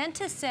 Hey, the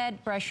dentist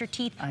said brush your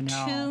teeth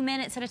 2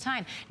 minutes at a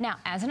time. Now,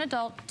 as an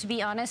adult, to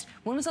be honest,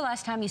 when was the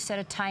last time you set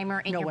a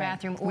timer in your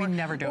bathroom? We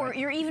never do or it.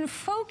 you're even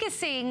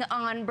focusing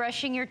on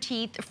brushing your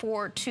teeth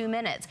for 2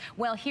 minutes.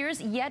 Well,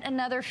 here's yet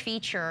another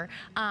feature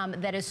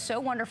that is so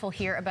wonderful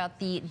here about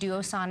the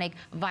Duosonic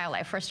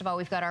ViaLife. First of all,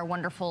 we've got our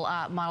wonderful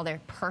model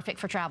there, perfect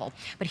for travel.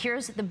 But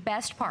here's the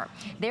best part.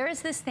 There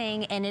is this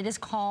thing, and it is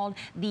called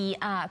the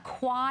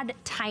quad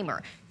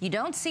timer. You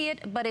don't see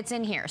it, but it's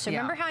in here. So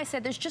remember how I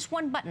said there's just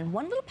one button,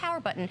 one little power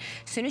button.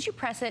 As soon as you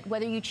press it,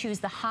 whether you choose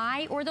the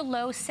high or the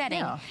low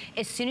setting,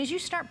 as soon as you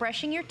start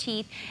brushing your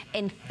teeth,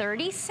 in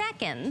 30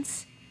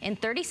 seconds,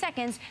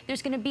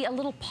 there's going to be a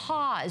little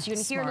pause. You're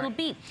going to hear a little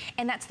beep.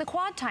 And that's the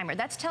quad timer.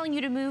 That's telling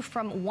you to move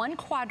from one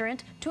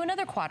quadrant to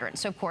another quadrant.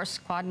 So, of course,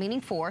 quad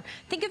meaning 4.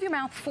 Think of your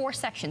mouth 4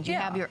 sections. You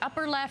have your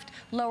upper left,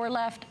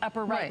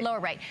 upper right, lower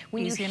right.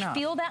 When you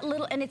feel that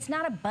little, and it's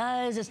not a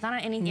buzz, it's not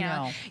anything,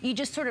 you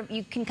just sort of,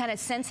 you can kind of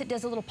sense it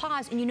does a little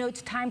pause, and you know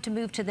it's time to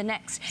move to the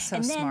next.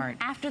 And then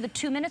after the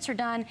 2 minutes are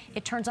done,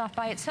 it turns off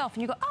by itself,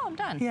 and you go, oh, I'm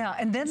done. Yeah,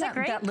 and then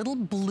that little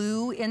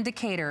blue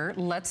indicator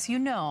lets you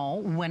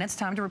know when it's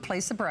time to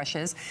replace the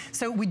brushes.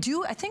 So we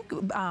do, I think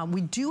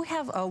we do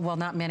have, well,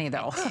 not many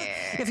though.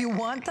 If you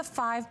want the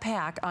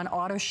 5-pack on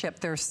auto ship,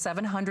 there's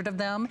 700 of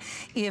them.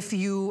 If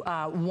you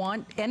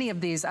want any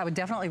of these, I would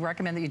definitely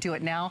recommend that you do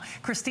it now.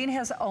 Christine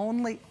has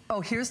only,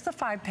 here's the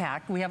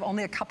 5-pack. We have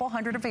only a couple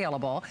hundred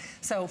available.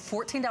 So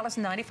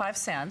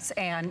 $14.95,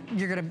 and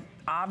you're gonna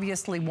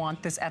obviously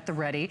want this at the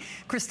ready.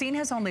 Christine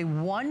has only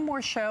one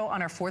more show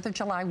on our 4th of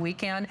July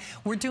weekend.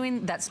 We're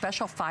doing that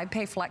special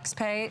 5-pay flex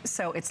pay,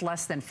 so it's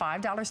less than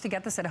 $5 to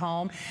get this at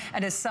home.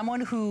 And as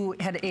someone who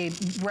had a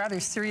rather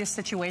serious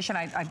situation,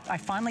 I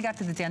finally got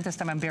to the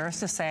dentist, I'm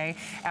embarrassed to say,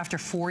 after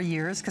 4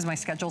 years, because my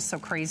schedule's so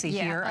crazy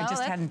here. I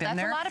just hadn't been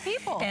there. That's a lot of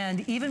people.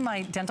 And even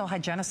my dental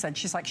hygienist said,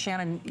 she's like,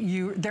 Shannon,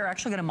 they're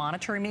actually gonna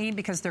monitor me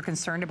because they're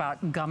concerned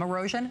about gum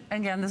erosion.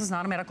 And again, this is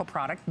not a medical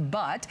product,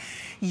 but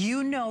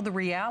you know the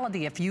reality.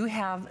 If you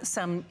have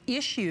some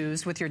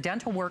issues with your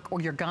dental work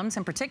or your gums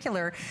in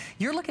particular,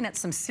 you're looking at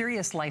some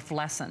serious life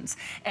lessons.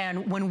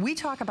 And when we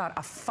talk about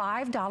a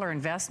 $5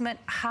 investment,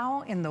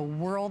 how in the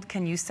world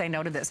can you say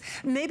no to this?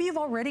 Maybe you've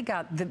already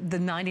got the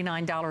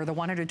 $99 or the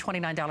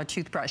 $129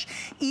 toothbrush.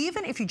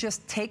 Even if you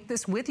just take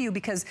this with you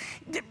because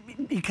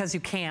you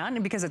can,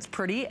 and because it's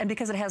pretty, and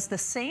because it has the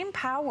same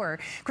power.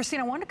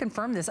 Christine, I want to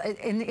confirm this.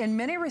 In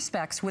many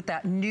respects, with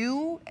that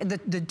new,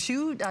 the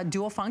two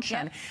dual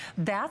function,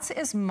 that's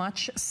as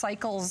much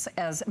cycles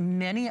as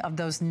many of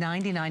those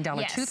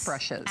 $99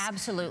 toothbrushes.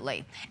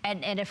 Absolutely.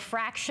 And a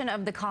fraction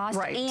of the cost,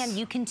 and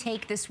you can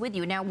take this with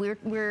you. Now,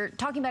 we're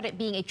talking about it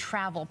being a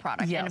travel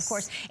product. And of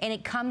course, and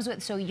it comes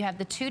with, so you have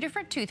the 2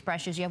 different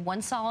toothbrushes. You have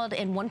one solid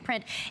and one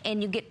print,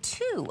 and you get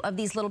 2 of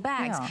these little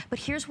bags. But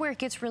here's where it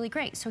gets really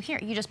great. So here,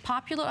 you just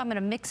pop your little, I'm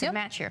gonna mix and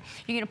match here.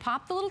 You're gonna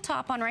pop the little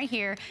top on right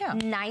here,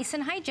 nice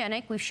and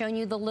hygienic. We've shown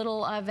you the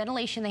little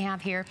ventilation they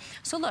have here.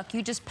 So look,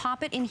 you just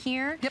pop it in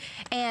here,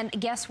 and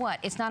guess what?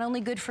 It's not only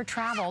good for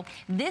travel,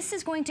 this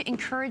is going to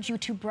encourage you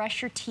to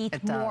brush your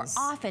teeth more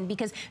often,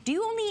 because do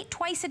you only eat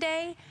twice a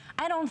day?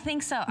 I don't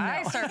think so. No.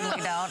 I certainly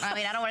don't. I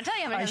mean, I don't want to tell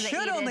you how many times I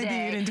should only be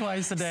eating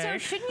twice a day. So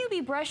shouldn't you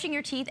be brushing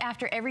your teeth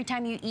after every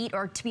time you eat,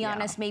 or to be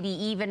honest, maybe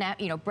even at,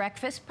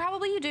 breakfast?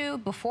 Probably you do.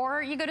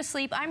 Before you go to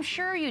sleep, I'm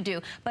sure you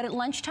do. But at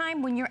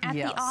lunchtime, when you're at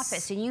the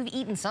office and you've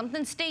eaten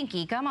something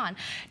stinky, come on,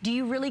 do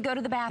you really go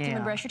to the bathroom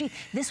and brush your teeth?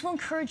 This will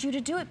encourage you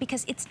to do it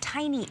because it's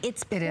tiny,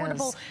 it's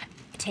portable.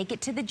 Take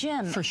it to the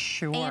gym. For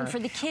sure. And for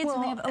the kids,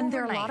 when they have overnight. And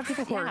there are a lot of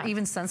people who are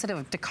even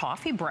sensitive to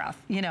coffee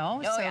breath,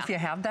 so if you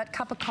have that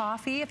cup of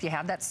coffee, if you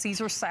have that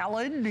Caesar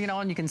salad,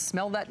 and you can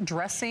smell that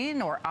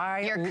dressing, or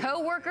your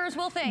coworkers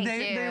will thank you.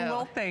 They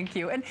will thank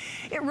you. And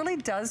it really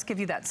does give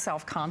you that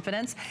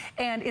self-confidence.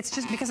 And it's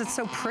just because it's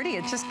so pretty,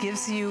 it just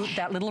gives you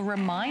that little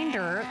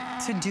reminder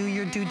to do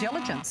your due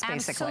diligence,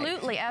 basically.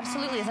 Absolutely,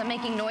 absolutely. As I'm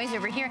making noise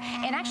over here.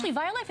 And actually,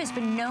 ViaLife has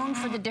been known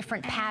for the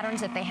different patterns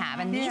that they have.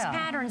 And these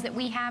patterns that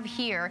we have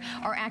here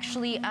are are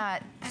actually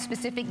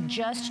specific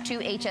just to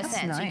HSN.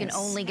 That's nice. So you can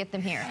only get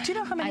them here. Do you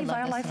know how many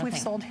Violife we've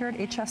sold here at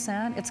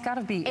HSN? It's got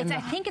to be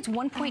I think it's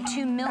 1.2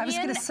 million. I was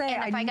going to say,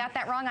 and if I got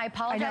that wrong, I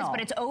apologize, but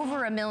it's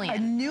over $1 million. I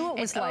knew it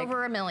was like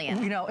over $1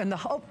 million. You know, in the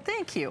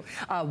thank you,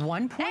 1.2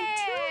 million.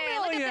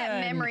 Look at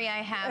that memory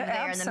I have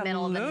there in the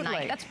middle of the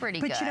night. That's pretty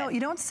good. But you know, you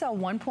don't sell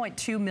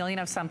 1.2 million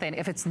of something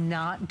if it's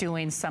not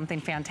doing something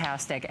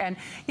fantastic. And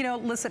you know,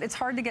 listen, it's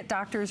hard to get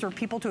doctors or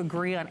people to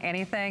agree on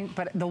anything,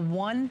 but the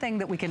one thing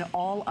that we can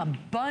all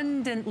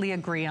abundantly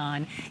agree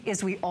on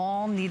is we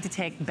all need to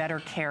take better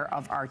care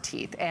of our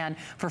teeth. And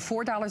for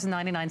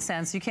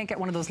 $4.99, you can't get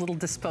one of those little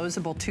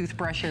disposable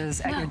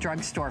toothbrushes at your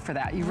drugstore for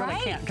that. You really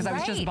can't, because I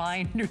was just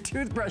buying new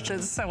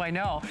toothbrushes, so I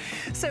know.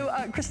 So,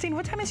 Christine,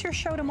 what time is your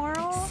show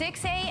tomorrow?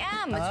 6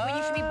 a.m. It's when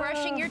you should be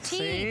brushing your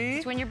teeth.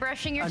 It's when you're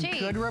brushing your teeth.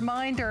 Good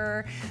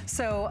reminder.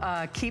 So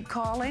keep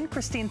calling.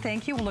 Christine,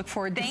 thank you. We'll look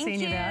forward to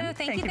seeing you then.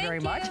 Thank you very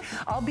much.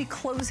 I'll be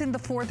closing the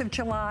 4th of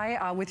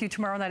July with you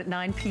tomorrow night at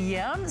 9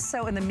 p.m.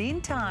 So in the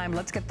meantime,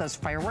 let's get those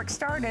fireworks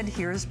started.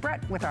 Here's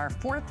Brett with our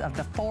 4th of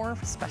the 4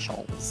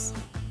 specials.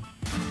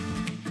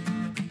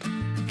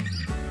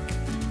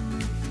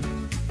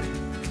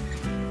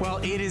 Well,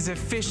 it is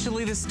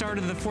officially the start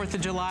of the 4th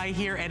of July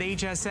here at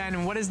HSN.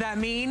 And what does that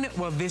mean?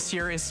 Well, this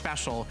year is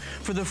special.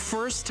 For the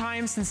first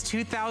time since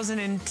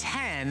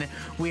 2010,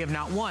 we have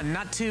not 1,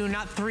 not 2,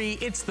 not 3.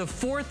 It's the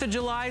 4th of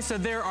July, so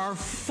there are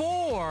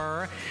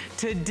 4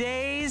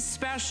 today's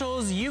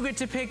specials. You get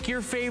to pick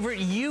your favorite.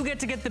 You get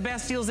to get the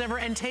best deals ever.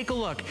 And take a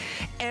look.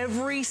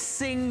 Every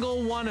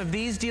single one of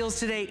these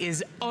deals today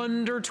is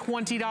under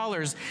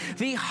 $20.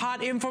 The hot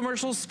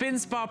infomercial Spin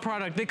Spa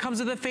product that comes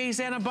with a face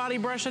and a body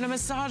brush and a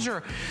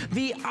massager.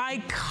 The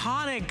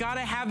iconic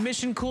gotta have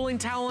Mission Cooling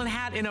towel and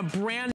hat in a brand